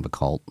night, it's kind of a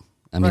cult.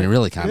 I mean, it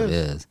really kind of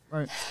is.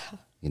 Right.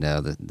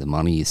 The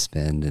money you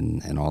spend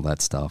and all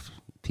that stuff.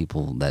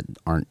 People that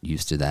aren't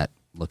used to that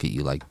look at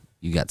you like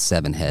you got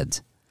 7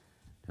 heads.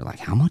 They're like,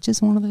 how much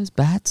is one of those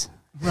bats?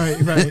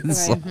 Right. Right.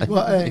 Like,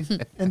 Well, hey,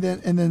 and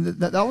then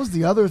that was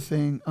the other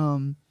thing.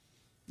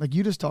 Like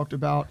you just talked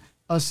about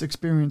us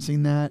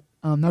experiencing that.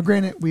 Now,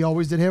 granted, we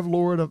always did have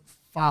Laura to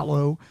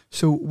follow,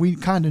 so we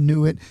kind of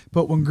knew it.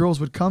 But when girls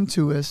would come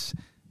to us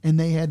and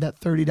they had that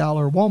 $30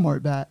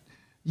 Walmart bat,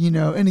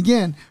 and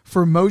again,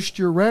 for most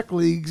your rec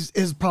leagues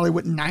is probably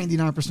what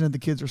 99% of the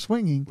kids are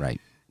swinging.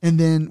 right. And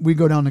then we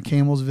go down to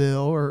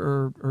Campbellsville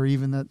or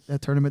even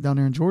that tournament down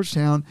there in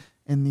Georgetown,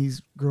 and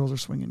these girls are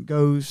swinging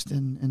Ghost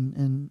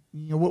and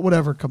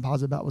whatever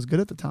composite bat was good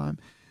at the time.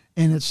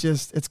 And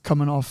it's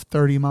coming off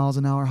 30 miles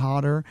an hour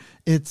hotter.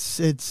 It's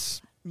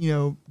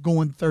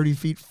going 30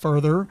 feet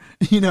further,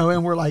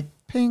 and we're like,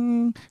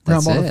 ping,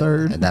 ground ball to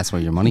third. And that's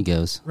where your money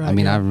goes. Right, I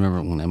mean, yeah. I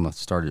remember when Emma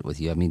started with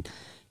you. I mean,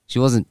 she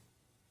wasn't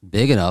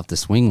big enough to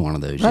swing one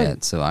of those Right.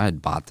 yet. So I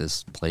had bought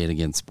this Play It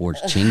Again Sports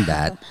Ching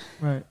bat.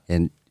 Right.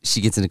 And she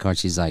gets in the car and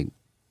she's like,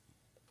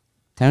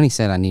 Tony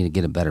said I need to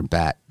get a better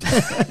bat.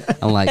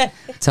 I'm like,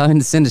 tell him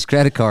to send his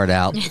credit card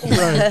out.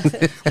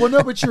 Right. Well,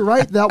 no, but you're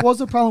right. That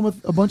was a problem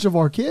with a bunch of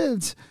our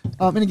kids.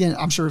 And again,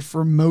 I'm sure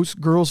for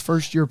most girls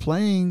first year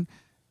playing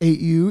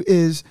 8U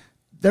is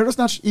they're just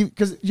not,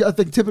 because I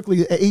think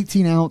typically an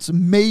 18 ounce,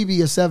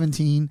 maybe a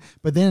 17,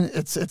 but then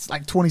it's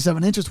like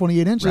 27 inches,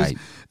 28 inches. Right.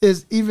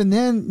 Is even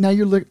then, now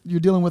you're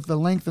dealing with the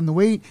length and the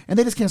weight, and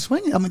they just can't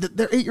swing it. I mean,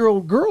 they're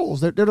 8-year-old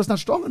girls. They're just not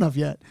strong enough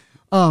yet.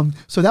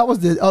 So that was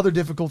the other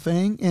difficult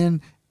thing.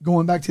 And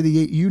going back to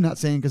the 8U, not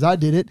saying because I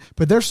did it,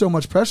 but there's so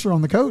much pressure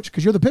on the coach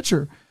because you're the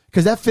pitcher.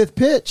 Because that fifth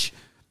pitch,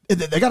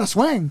 they got to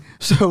swing.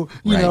 So,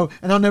 you Right. know,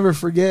 and I'll never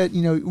forget,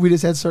 we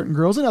just had certain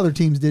girls, and other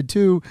teams did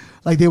too.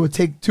 Like, they would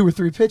take 2 or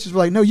 3 pitches. We're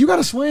like, no, you got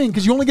to swing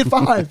because you only get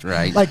 5.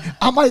 Right. Like,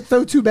 I might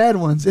throw 2 bad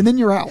ones, and then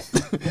you're out,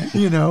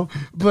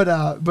 But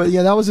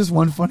yeah, that was just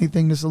one funny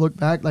thing just to look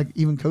back, like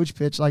even coach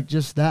pitch, like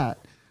just that,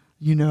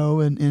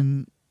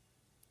 and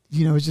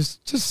it's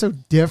just so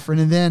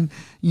different. And then,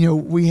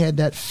 we had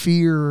that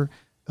fear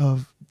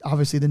of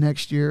obviously the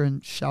next year,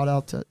 and shout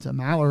out to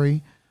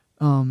Mallory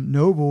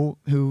Noble,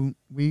 who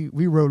we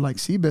rode like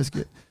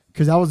Seabiscuit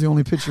because that was the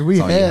only pitcher we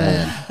That's all you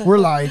had. We're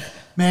like,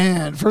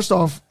 Man, first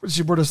off,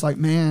 she brought us like,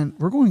 man,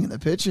 we're going into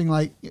pitching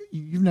like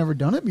you've never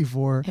done it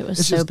before. It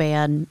was so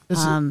bad.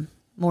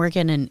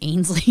 Morgan and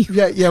Ainsley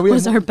we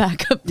was our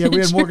backup pitcher. Yeah, we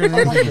had Morgan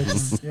and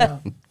Ainsley pitching.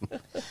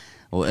 Yeah.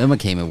 Well, Emma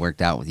came and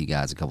worked out with you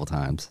guys a couple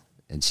times,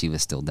 and she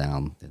was still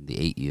down in the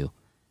 8U,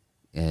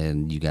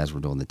 and you guys were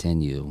doing the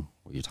 10U,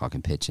 where you're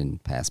talking pitching,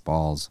 pass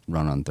balls,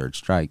 run on third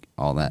strike,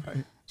 all that.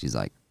 Right. She's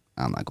like,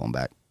 I'm not going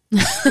back.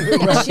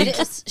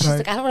 She's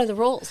like, I don't know the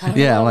rules. I don't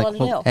know what I want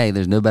to do. Hey,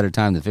 there's no better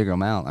time to figure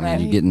them out. I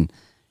mean,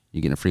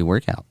 you're getting a free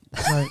workout.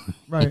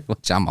 Right.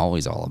 Which I'm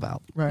always all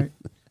about. Right.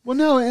 Well,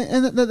 no,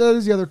 and that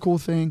is the other cool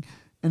thing.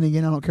 And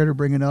again, I don't care to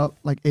bring it up,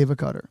 like Ava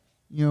Cutter.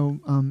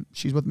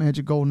 She's with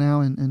Magic Gold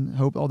now, and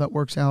hope all that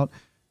works out.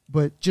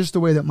 But just the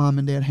way that mom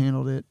and dad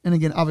handled it, and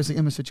again, obviously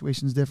Emma's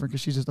situation is different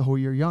because she's just a whole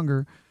year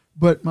younger.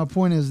 But my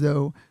point is,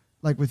 though,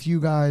 like with you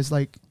guys,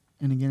 like,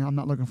 and again, I'm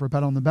not looking for a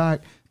pat on the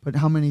back, but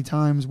how many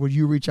times would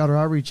you reach out or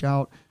I reach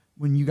out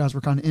when you guys were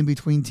kind of in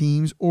between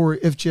teams, or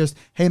if just,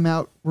 hey,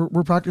 Matt,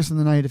 we're practicing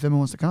tonight if Emma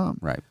wants to come.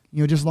 Right.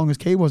 Just as long as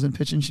Kay wasn't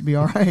pitching, she'd be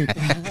all right.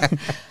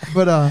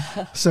 But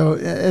so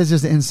it's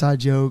just an inside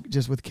joke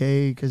just with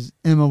Kay because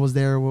Emma was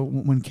there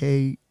when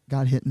Kay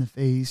got hit in the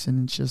face,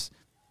 and it's just,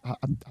 I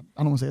don't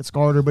want to say it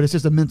scarred her, but it's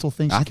just a mental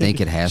thing. I think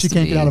it has to be. She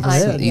can't get out of her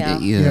head.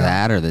 Either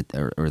that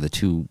or the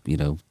two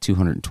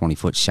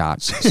 220-foot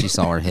shots she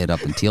saw her hit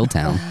up in Teal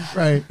Town.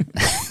 Right.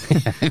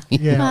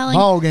 Yeah. Well,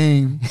 ball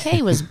game.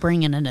 Kay was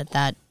bringing it at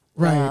that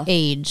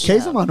age.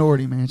 Kay's a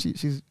minority, man.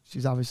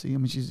 She's obviously, I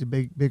mean, she's a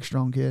big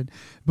strong kid.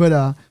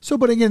 But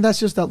but again, that's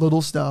just that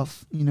little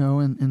stuff,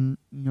 and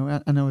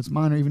I know it's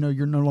minor, even though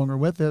you're no longer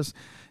with us.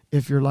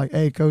 If you're like,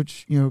 hey,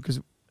 coach,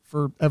 because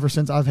ever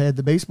since I've had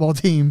the baseball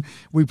team,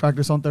 we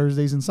practice on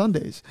Thursdays and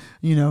Sundays,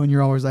 and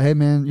you're always like, hey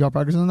man, y'all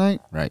practicing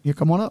tonight? Right. You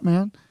come on up,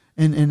 man.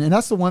 And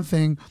that's the one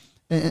thing,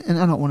 and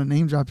I don't want to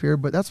name drop here,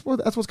 but that's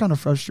what's kind of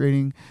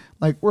frustrating.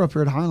 Like, we're up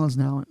here at Highlands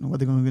now, and what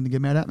they're going to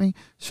get mad at me.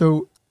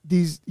 So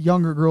these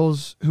younger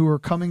girls who are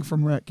coming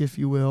from rec, if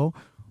you will,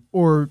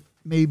 or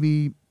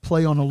maybe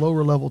play on a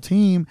lower level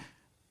team,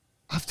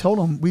 I've told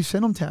them, we've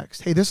sent them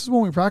text, hey, this is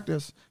when we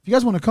practice. If you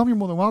guys want to come, you're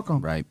more than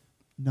welcome. Right.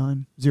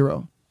 None.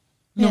 Zero.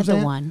 You know what I'm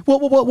saying? One.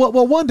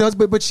 Well, one does,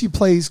 but she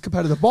plays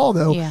competitive ball,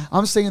 though. Yeah.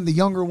 I'm saying the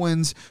younger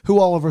ones who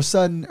all of a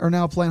sudden are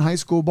now playing high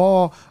school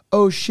ball.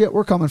 Oh, shit,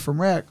 we're coming from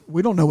rec.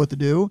 We don't know what to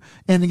do.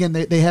 And again,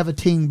 they have a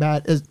team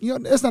bat.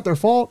 It's not their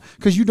fault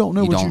because you don't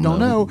know what you don't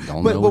know.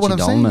 But what I'm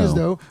saying is,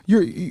 though,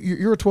 you're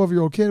a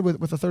 12-year-old kid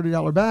with a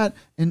 $30 bat,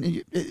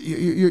 and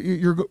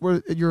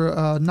you're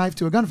a knife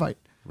to a gunfight.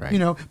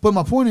 Right. But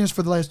my point is,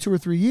 for the last 2 or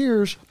 3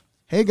 years,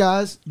 hey,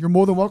 guys, you're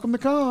more than welcome to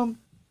come.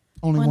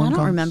 Only one I don't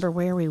comes. remember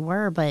where we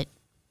were, but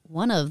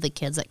one of the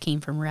kids that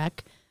came from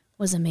rec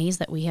was amazed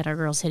that we had our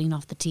girls hitting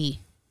off the tee.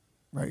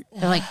 Right.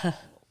 They're like,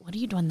 what are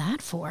you doing that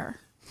for?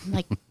 I'm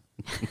like,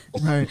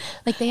 right.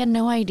 Like they had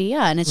no idea,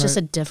 and it's just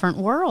a different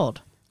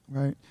world.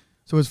 Right.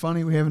 So it's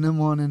funny, we have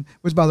them on, and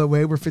which, by the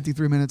way, we're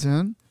 53 minutes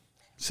in.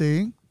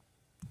 See?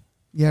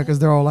 Yeah, because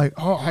they're all like,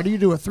 oh, how do you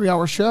do a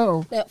 3-hour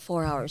show?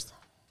 4 hours.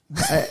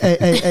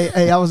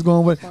 Hey, I was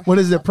going with, what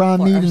is it,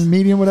 prime meat and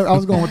medium, whatever. I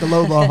was going with the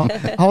low ball.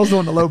 I was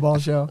doing the low ball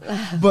show.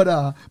 But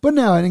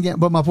no, and again,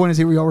 but my point is,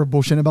 here we are, we're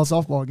bullshitting about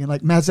softball again.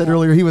 Like Matt said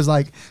earlier, he was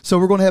like, so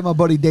we're going to have my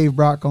buddy Dave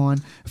Brock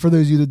on. For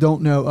those of you that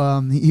don't know,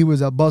 he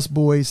was a bus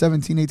boy,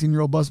 17,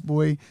 18-year-old bus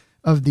boy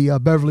of the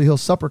Beverly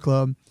Hills Supper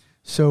Club.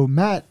 So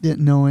Matt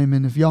didn't know him,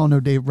 and if y'all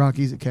know Dave Brock,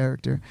 he's a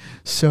character.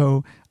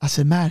 So I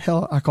said, Matt,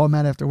 I called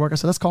Matt after work. I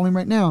said, let's call him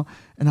right now.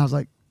 And I was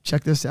like,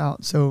 check this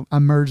out. So I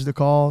merged the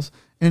calls.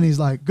 And he's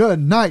like, good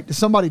night. Did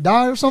somebody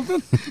die or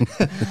something?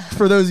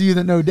 For those of you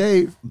that know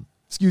Dave,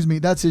 excuse me,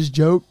 that's his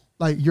joke.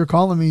 Like, you're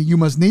calling me, you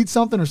must need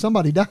something or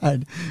somebody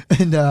died.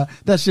 And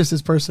that's just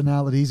his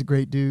personality. He's a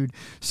great dude.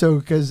 So,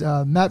 because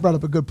Matt brought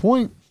up a good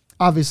point.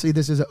 Obviously,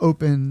 this is an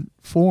open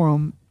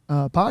forum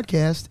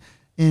podcast.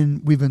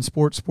 And we've been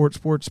sports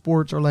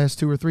our last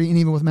 2 or 3. And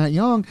even with Matt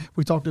Young,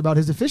 we talked about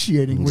his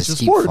officiating, which is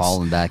sports.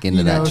 Falling back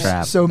into that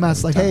trap. So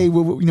Matt's like, hey,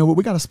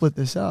 we got to split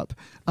this up.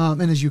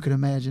 And as you can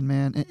imagine,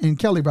 man, and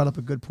Kelly brought up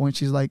a good point.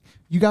 She's like,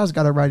 you guys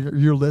got to write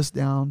your list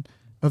down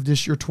of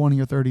just your 20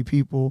 or 30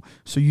 people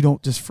so you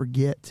don't just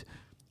forget.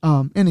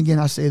 And again,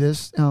 I say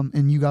this,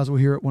 and you guys will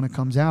hear it when it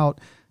comes out.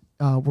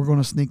 We're going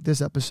to sneak this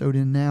episode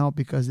in now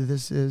because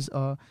this is,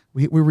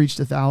 we reached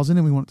 1,000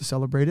 and we wanted to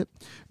celebrate it.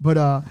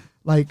 But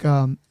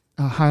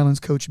Highlands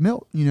coach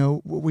Milt,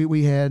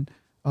 we had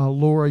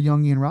Laura,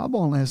 Youngie, and Rob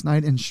on last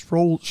night, and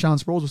Sean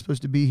Sproles was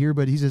supposed to be here,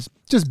 but he's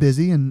just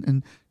busy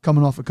and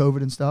coming off of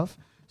COVID and stuff.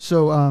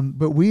 So,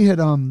 but we had,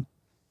 I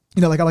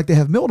like to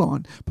have Milt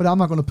on, but I'm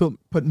not going to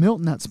put Milt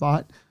in that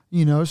spot,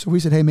 So we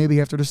said, hey, maybe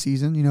after the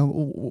season,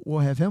 we'll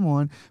have him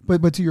on.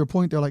 But to your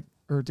point, they're like,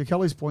 or to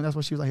Kelly's point, that's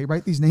why she was like, hey,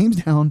 write these names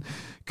down,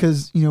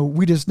 because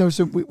we just know,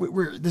 so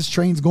we're this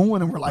train's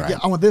going, and we're like, yeah,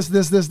 I want this,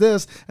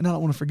 and I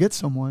don't want to forget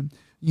someone.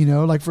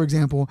 Like, for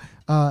example,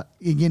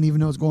 again,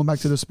 even though it's going back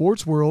to the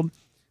sports world,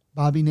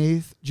 Bobby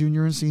Nath,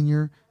 junior and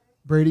senior,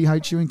 Brady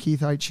Heichu and Keith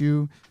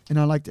Heichu, and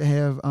I like to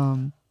have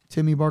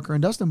Timmy Barker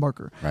and Dustin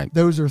Barker. Right.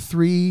 Those are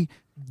 3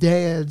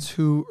 dads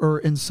who are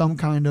in some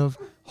kind of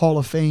Hall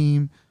of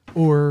Fame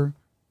or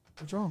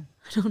what's wrong?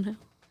 I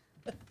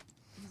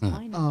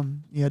don't know.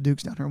 Yeah,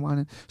 Duke's down here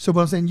whining. So,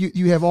 but I'm saying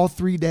you have all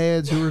three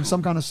dads who are in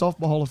some kind of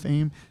softball Hall of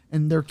Fame,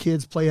 and their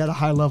kids play at a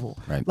high level.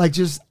 Right. Like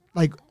just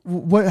like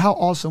what? How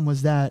awesome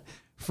was that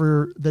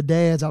for the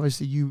dads?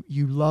 Obviously, you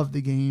love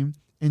the game,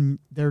 and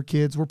their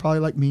kids were probably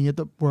like me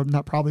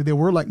not probably, they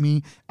were like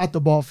me at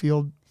the ball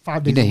field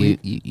 5 days a week.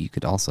 You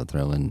could also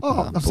throw in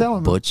I'm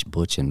telling you.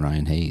 Butch and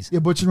Ryan Hayes. Yeah,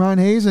 Butch and Ryan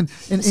Hayes and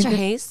Mr.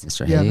 Hayes.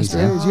 Mr. Yeah, Hayes. Mr.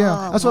 Hayes.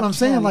 Yeah, that's what I'm love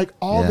saying. him. Like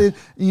all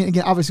Yeah.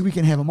 again, obviously we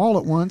can have them all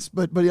at once,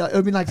 but yeah, it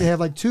would be like to have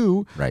like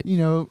two, Right.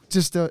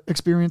 just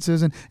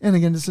experiences. And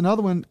again, it's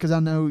another one because I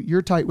know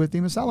you're tight with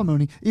him, is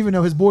Salamoni, even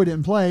though his boy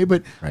didn't play,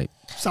 but Right.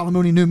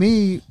 Salamoni knew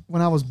me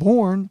when I was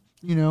born,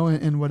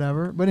 and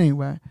whatever. But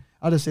anyway,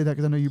 I'll just say that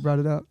because I know you brought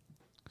it up.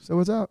 So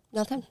what's up?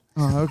 Nothing.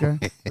 Oh, okay,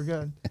 we're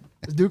good.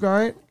 Is Duke all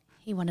right?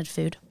 He wanted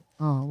food.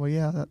 Oh well,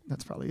 yeah,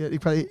 that's probably it. He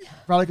probably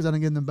because I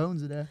didn't give him the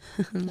bones today.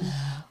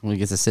 Well, he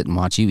gets to sit and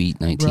watch you eat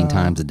 19 Bro.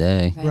 times a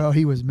day. Bro,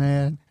 he was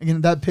mad.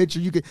 Again, that picture,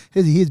 you could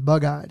he's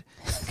bug eyed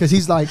because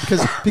he's like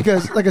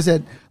because like I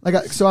said,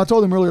 so I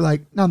told him earlier,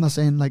 like, no, I'm not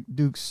saying like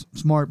Duke's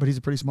smart, but he's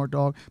a pretty smart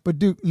dog. But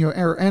Duke,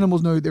 our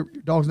animals know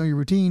dogs know your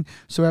routine.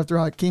 So after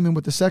I came in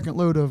with the second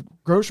load of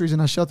groceries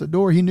and I shut the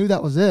door, he knew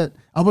that was it.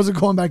 I wasn't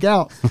going back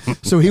out,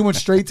 so he went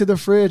straight to the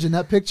fridge. And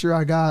that picture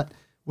I got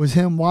was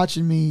him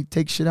watching me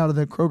take shit out of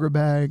the Kroger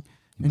bag,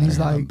 and he's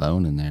Better have a like,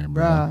 bone in there,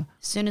 bro. bruh.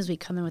 As soon as we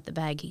come in with the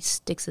bag, he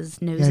sticks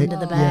his nose Yeah, into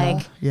the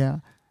bag. Yeah.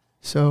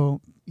 So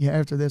yeah,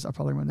 after this, I'll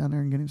probably run down there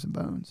and get him some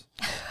bones.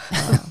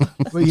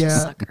 But yeah.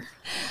 Sucker.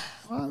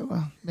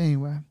 Well,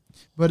 anyway.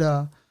 But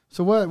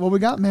so what we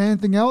got, man?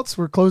 Anything else?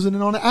 We're closing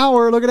in on an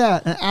hour. Look at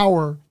that, an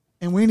hour,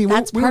 and we ain't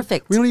That's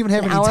perfect. We don't even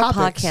have An any hour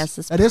topics. podcast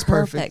is that is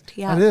perfect. perfect,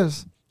 yeah. that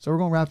is. So we're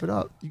gonna wrap it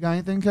up. You got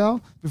anything,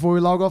 Cal? Before we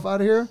log off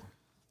out of here?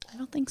 I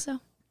don't think so.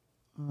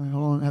 All right,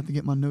 hold on. I have to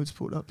get my notes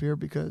pulled up here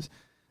because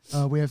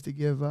we have to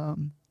give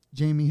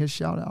Jamie his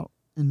shout out.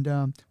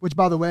 And which,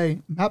 by the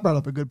way, Matt brought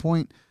up a good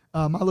point.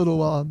 My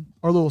little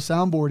our little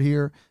soundboard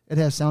here, it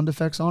has sound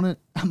effects on it.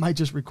 I might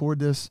just record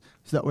this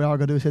so that way all I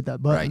gotta do is hit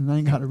that button Right. and I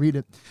ain't gotta read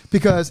it.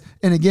 Because,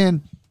 and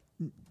again,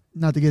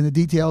 not to get into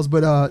details,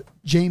 but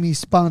Jamie's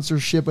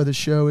sponsorship of the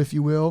show, if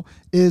you will,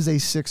 is a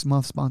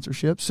 6-month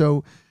sponsorship.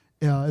 So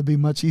it'd be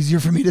much easier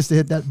for me just to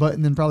hit that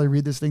button than probably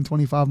read this thing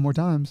 25 more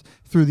times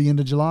through the end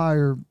of July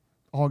or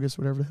August,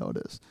 whatever the hell it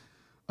is.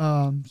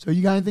 So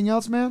you got anything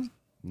else, man?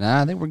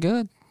 Nah, I think we're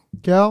good.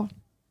 Cal?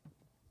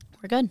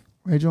 We're good.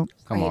 Rachel?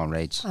 Come Great. on,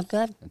 Rach. I'm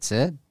good. That's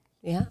it.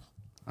 Yeah.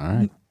 All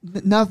right.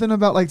 Nothing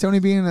about like Tony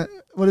being a,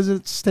 what is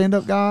it,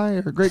 stand-up guy or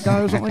a great guy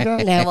or something like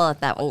that? No, we'll let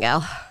that one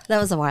go. That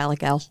was a while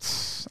ago.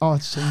 Oh,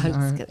 it's changed. I'm All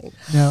just right. kidding.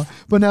 No,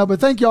 but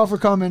thank y'all for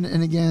coming.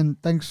 And again,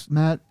 thanks,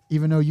 Matt,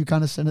 even though you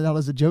kind of sent it out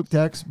as a joke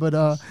text, but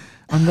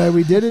I'm glad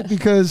we did it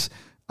because,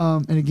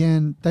 and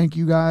again, thank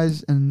you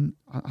guys. And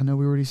I know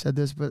we already said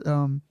this, but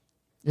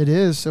it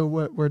is.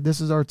 So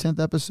this is our 10th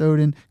episode,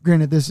 and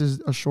granted, this is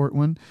a short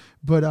one,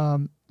 but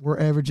we're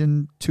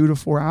averaging 2 to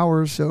 4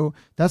 hours. So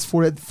that's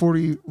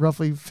 40,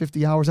 roughly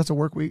 50 hours. That's a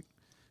work week.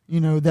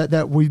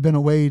 That we've been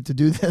away to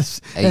do this.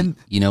 Hey, And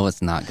you know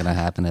what's not going to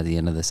happen at the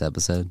end of this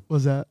episode?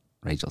 was that?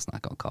 Rachel's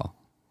not going to call.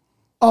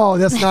 Oh,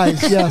 that's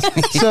nice. Yes.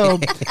 So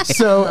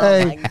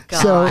hey, my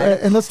God. so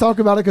and let's talk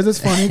about it because it's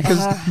funny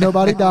because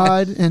nobody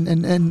died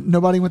and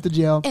nobody went to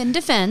jail. In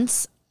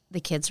defense, the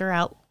kids are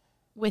out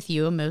with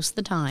you most of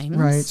the time.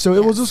 Right. So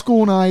it was a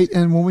school night,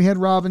 and when we had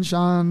Rob and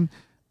Sean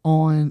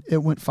on,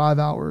 it went 5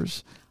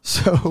 hours.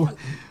 So,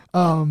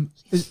 so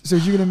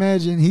as you can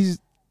imagine,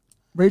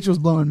 Rachel's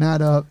blowing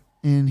Matt up,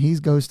 and he's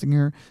ghosting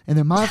her, and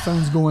then my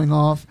phone's going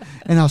off,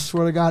 and I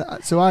swear to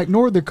God, so I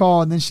ignored the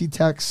call, and then she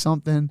texts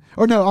something,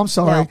 or no, I'm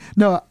sorry,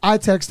 no, I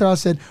text her, I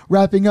said,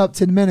 wrapping up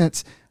 10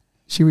 minutes.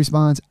 She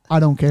responds,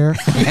 I don't care.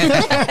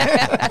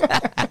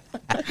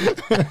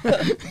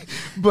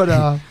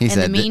 But He In the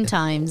said,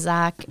 meantime,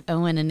 Zach,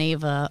 Owen, and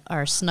Ava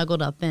are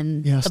snuggled up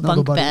in Yeah, the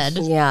snuggle bunk buddies.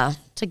 bed Yeah.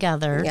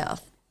 together. Yeah.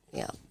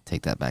 Yeah.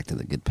 take that back to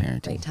the good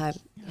parenting. Great time.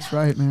 that's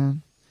right,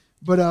 man.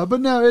 But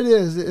no,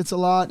 it's a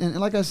lot, and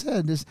like I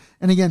said,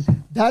 and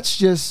again, that's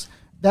the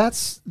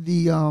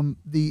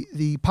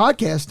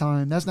podcast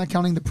time. That's not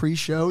counting the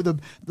pre-show.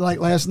 Like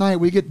last night,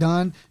 we get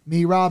done.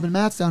 Me, Rob, and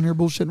Matt's down here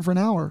bullshitting for an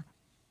hour.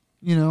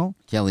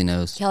 Kelly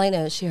knows. Kelly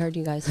knows. She heard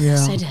you guys. Yeah.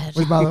 Yes, I did.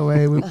 Which, by the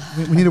way, we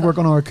need to work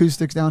on our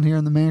acoustics down here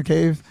in the man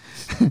cave.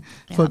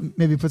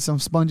 Maybe put some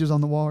sponges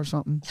on the wall or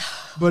something.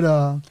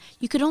 But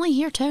You could only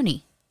hear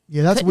Tony.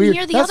 yeah, that's Couldn't weird.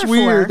 hear the That's other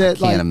weird. four. That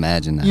Can't like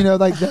imagine that.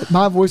 like that.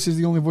 My voice is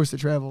the only voice that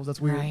travels. That's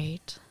weird.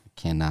 Right.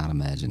 Cannot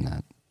imagine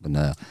that. But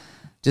no,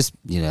 just,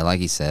 like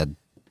he said,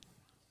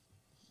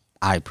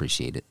 I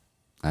appreciate it.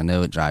 I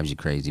know it drives you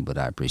crazy, but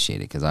I appreciate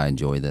it because I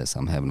enjoy this.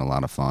 I'm having a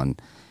lot of fun.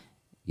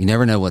 You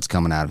never know what's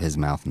coming out of his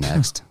mouth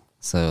next.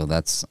 So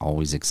that's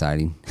always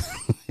exciting.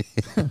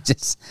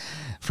 Just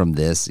from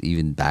this,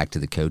 even back to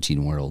the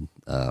coaching world,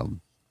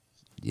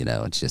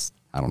 it's just,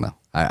 I don't know.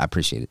 I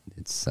appreciate it.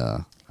 It's,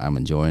 I'm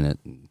enjoying it.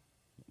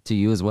 To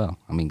you as well.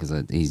 I mean,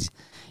 because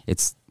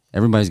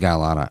everybody's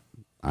got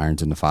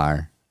irons in the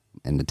fire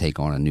and to take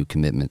on a new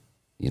commitment.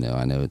 You know,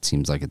 I know it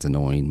seems like it's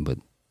annoying, but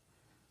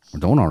we're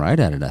doing all right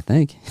at it, I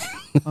think.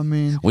 I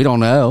mean, we don't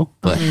know,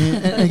 but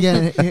and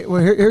again,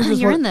 here's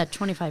just You're what, in the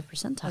 25th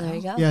percentile. There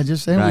you go. yeah,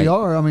 just saying we Right.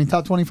 are. I mean,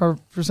 top 25%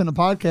 of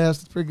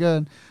podcasts, it's pretty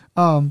good.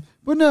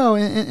 But no,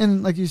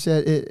 and like you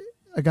said,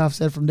 like I've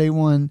said from day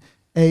one,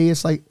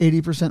 it's like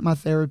 80% my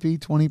therapy,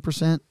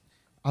 20%.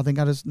 I think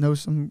I just know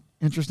some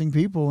interesting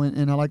people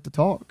and I like to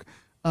talk.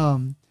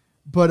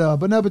 But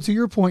to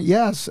your point,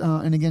 yes.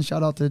 And again,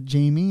 shout out to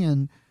Jamie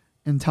and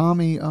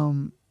Tommy.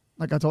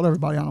 Like I told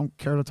everybody, I don't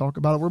care to talk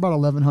about it. We're about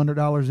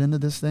 $1,100 into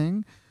this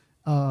thing.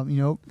 You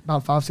know,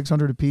 about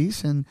 $500-600 a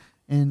piece, and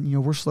you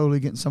know, we're slowly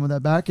getting some of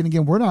that back. And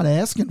again, we're not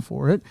asking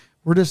for it.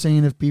 We're just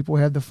saying if people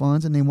have the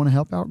funds and they want to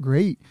help out,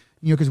 great.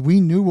 You know, because we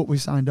knew what we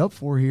signed up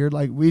for here.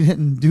 Like, we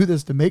didn't do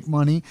this to make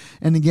money.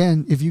 And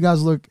again, if you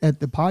guys look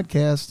at the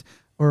podcast,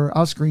 or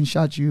I'll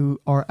screenshot you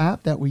our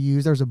app that we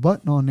use, there's a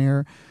button on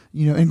there.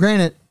 You know, and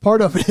granted,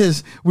 part of it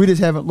is we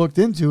just haven't looked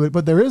into it,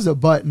 but there is a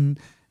button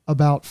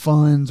about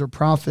funds or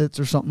profits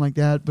or something like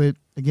that. But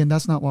again,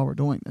 that's not why we're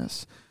doing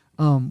this.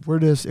 We're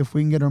just, if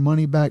we can get our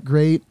money back,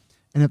 great.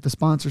 And if the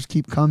sponsors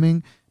keep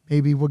coming,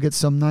 maybe we'll get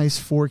some nice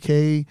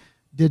 4K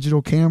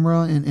digital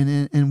camera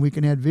and we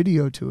can add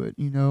video to it,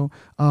 you know.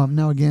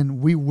 Now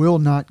again, we will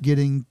not get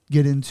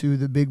into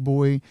the big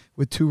boy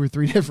with 2 or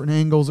 3 different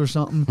angles or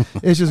something.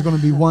 It's just going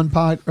to be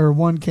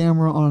one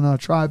camera on a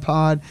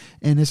tripod,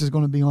 and this is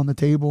going to be on the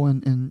table,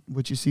 and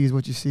what you see is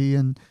what you see,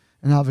 and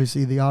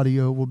obviously the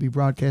audio will be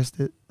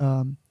broadcasted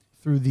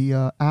through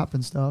the app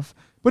and stuff.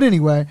 But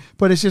anyway,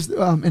 it's just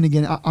and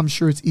again, I'm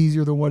sure it's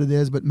easier than what it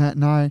is, but Matt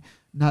and I,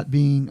 not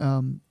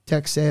being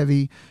tech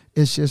savvy,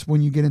 it's just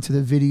when you get into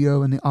the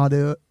video and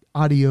the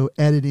audio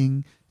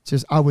editing, it's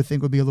just, I would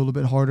think, would be a little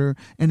bit harder.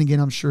 And again,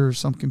 I'm sure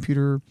some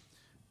computer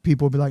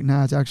people will be like,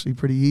 nah, it's actually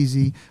pretty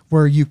easy,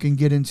 where you can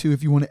get into,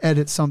 if you want to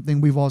edit something,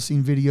 we've all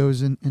seen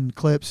videos and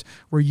clips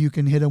where you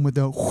can hit them with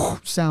a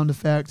sound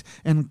effect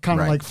and kind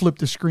of Right. like flip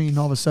the screen, and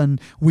all of a sudden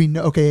we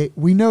know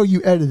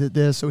you edited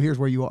this, so here's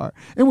where you are,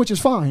 and which is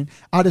fine.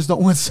 I just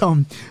don't want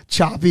some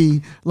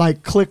choppy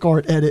like click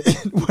art edit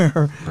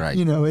where Right.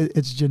 you know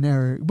it's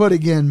generic. But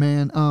again,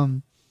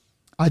 man,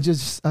 I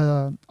just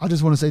want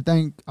to say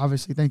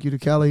thank you to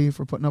Kelly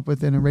for putting up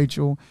with it, and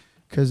Rachel,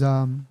 because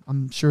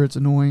I'm sure it's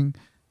annoying.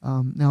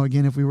 Now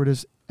again, if we were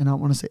just, and I don't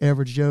want to say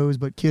average Joes,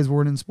 but kids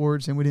weren't in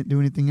sports and we didn't do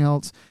anything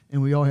else,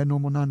 and we all had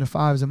normal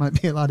 9-to-5s, it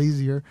might be a lot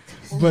easier.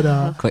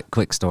 But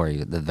quick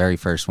story. The very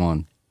first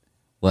one,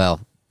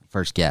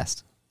 first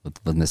guest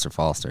with Mr.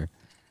 Foster.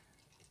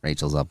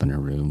 Rachel's up in her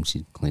room.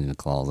 She's cleaning the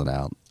closet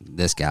out.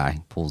 This guy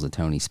pulls a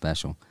Tony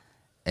special.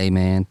 Hey,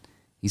 man,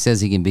 he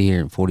says he can be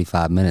here in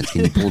 45 minutes.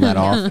 Can you pull that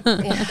off?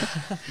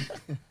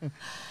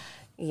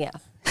 Yeah.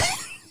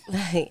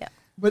 Yeah.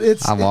 but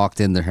it's I walked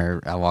into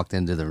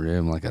the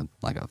room like a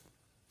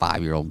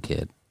 5-year-old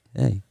kid.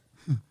 Hey,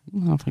 you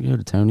know if I go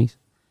to Tony's?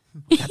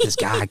 We got this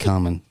guy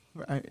coming.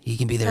 right. He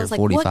can be I there in was like,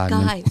 45 what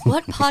minutes. guy?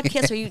 What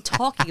podcast are you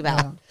talking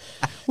about?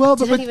 Well,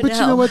 Didn't but even you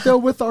know know. what though,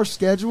 with our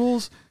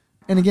schedules,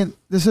 and again,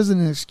 this isn't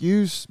an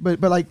excuse, but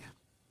like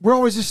we're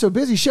always just so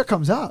busy, shit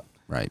comes up.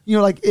 Right. You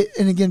know, like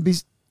and again,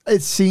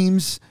 it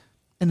seems,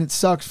 and it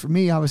sucks for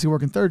me, obviously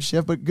working third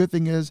shift, but good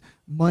thing is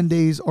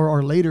Mondays are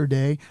our later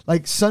day.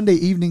 Like Sunday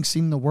evenings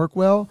seem to work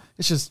well.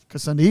 It's just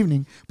because Sunday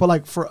evening. But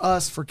like for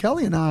us, for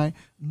Kelly and I,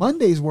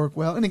 Mondays work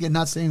well. And again,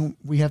 not saying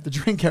we have to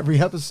drink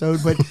every episode,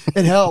 but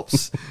it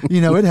helps.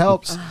 You know, it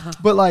helps.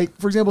 But like,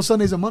 for example,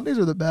 Sundays and Mondays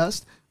are the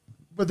best.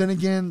 But then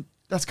again,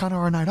 that's kind of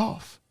our night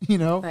off, you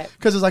know? Right.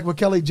 Because it's like what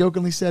Kelly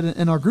jokingly said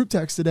in our group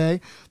text today.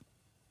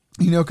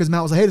 You know, because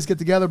Matt was like, hey, let's get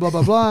together, blah,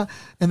 blah, blah.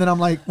 And then I'm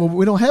like, well,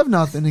 we don't have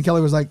nothing. And Kelly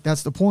was like,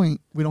 that's the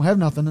point. We don't have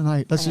nothing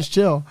tonight. Let's just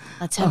chill.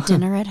 Let's have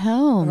dinner at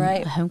home.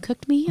 Right. A home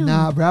cooked meal.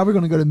 Nah, bro, we're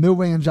going to go to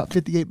Midway and drop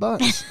 $58.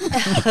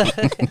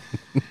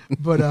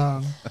 But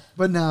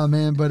nah,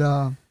 man. But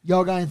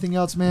y'all got anything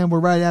else, man?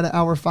 We're right at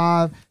hour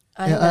 5.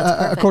 I think that's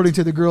perfect. According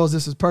to the girls,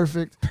 this is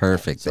perfect.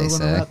 Perfect, So they we're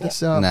gonna say. wrap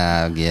this up.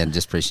 Nah, again,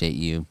 just appreciate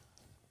you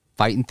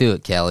fighting through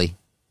it, Kelly.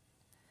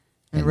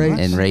 And Rach,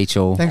 And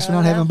Rachel. thanks for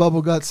not having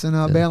bubble guts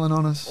and bailing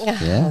on us.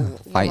 Yeah,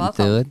 fighting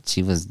welcome. through it.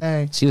 She was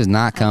Hey.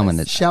 not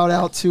coming. Shout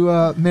out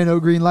to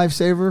Minnow Green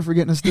Lifesaver for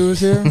getting us through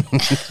us here.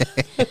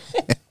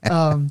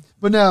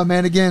 But no,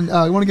 man, again,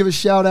 I want to give a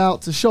shout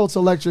out to Schultz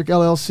Electric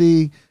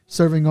LLC,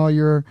 serving all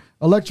your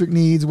electric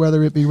needs,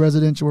 whether it be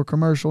residential or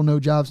commercial. No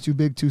jobs too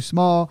big, too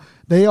small.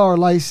 They are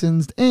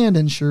licensed and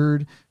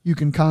insured. You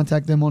can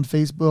contact them on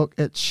Facebook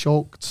at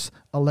Schultz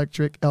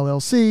Electric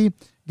LLC.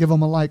 Give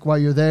them a like while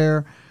you're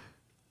there.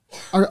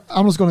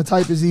 I'm just going to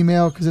type his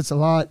email because it's a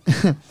lot.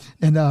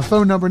 And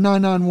phone number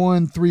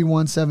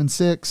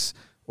 991-3176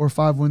 or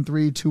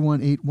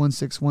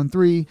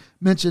 513-218-1613.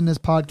 Mention this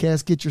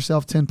podcast. Get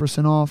yourself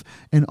 10% off,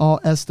 and all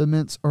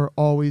estimates are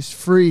always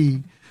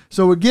free.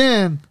 So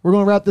again, we're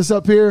going to wrap this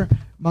up here.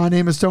 My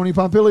name is Tony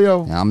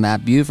Pompilio. I'm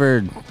Matt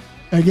Buford.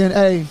 Again,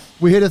 hey,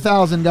 we hit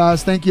 1,000,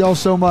 guys. Thank you all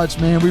so much,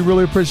 man. We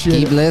really appreciate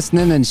it. Keep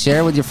listening and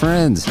share with your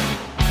friends.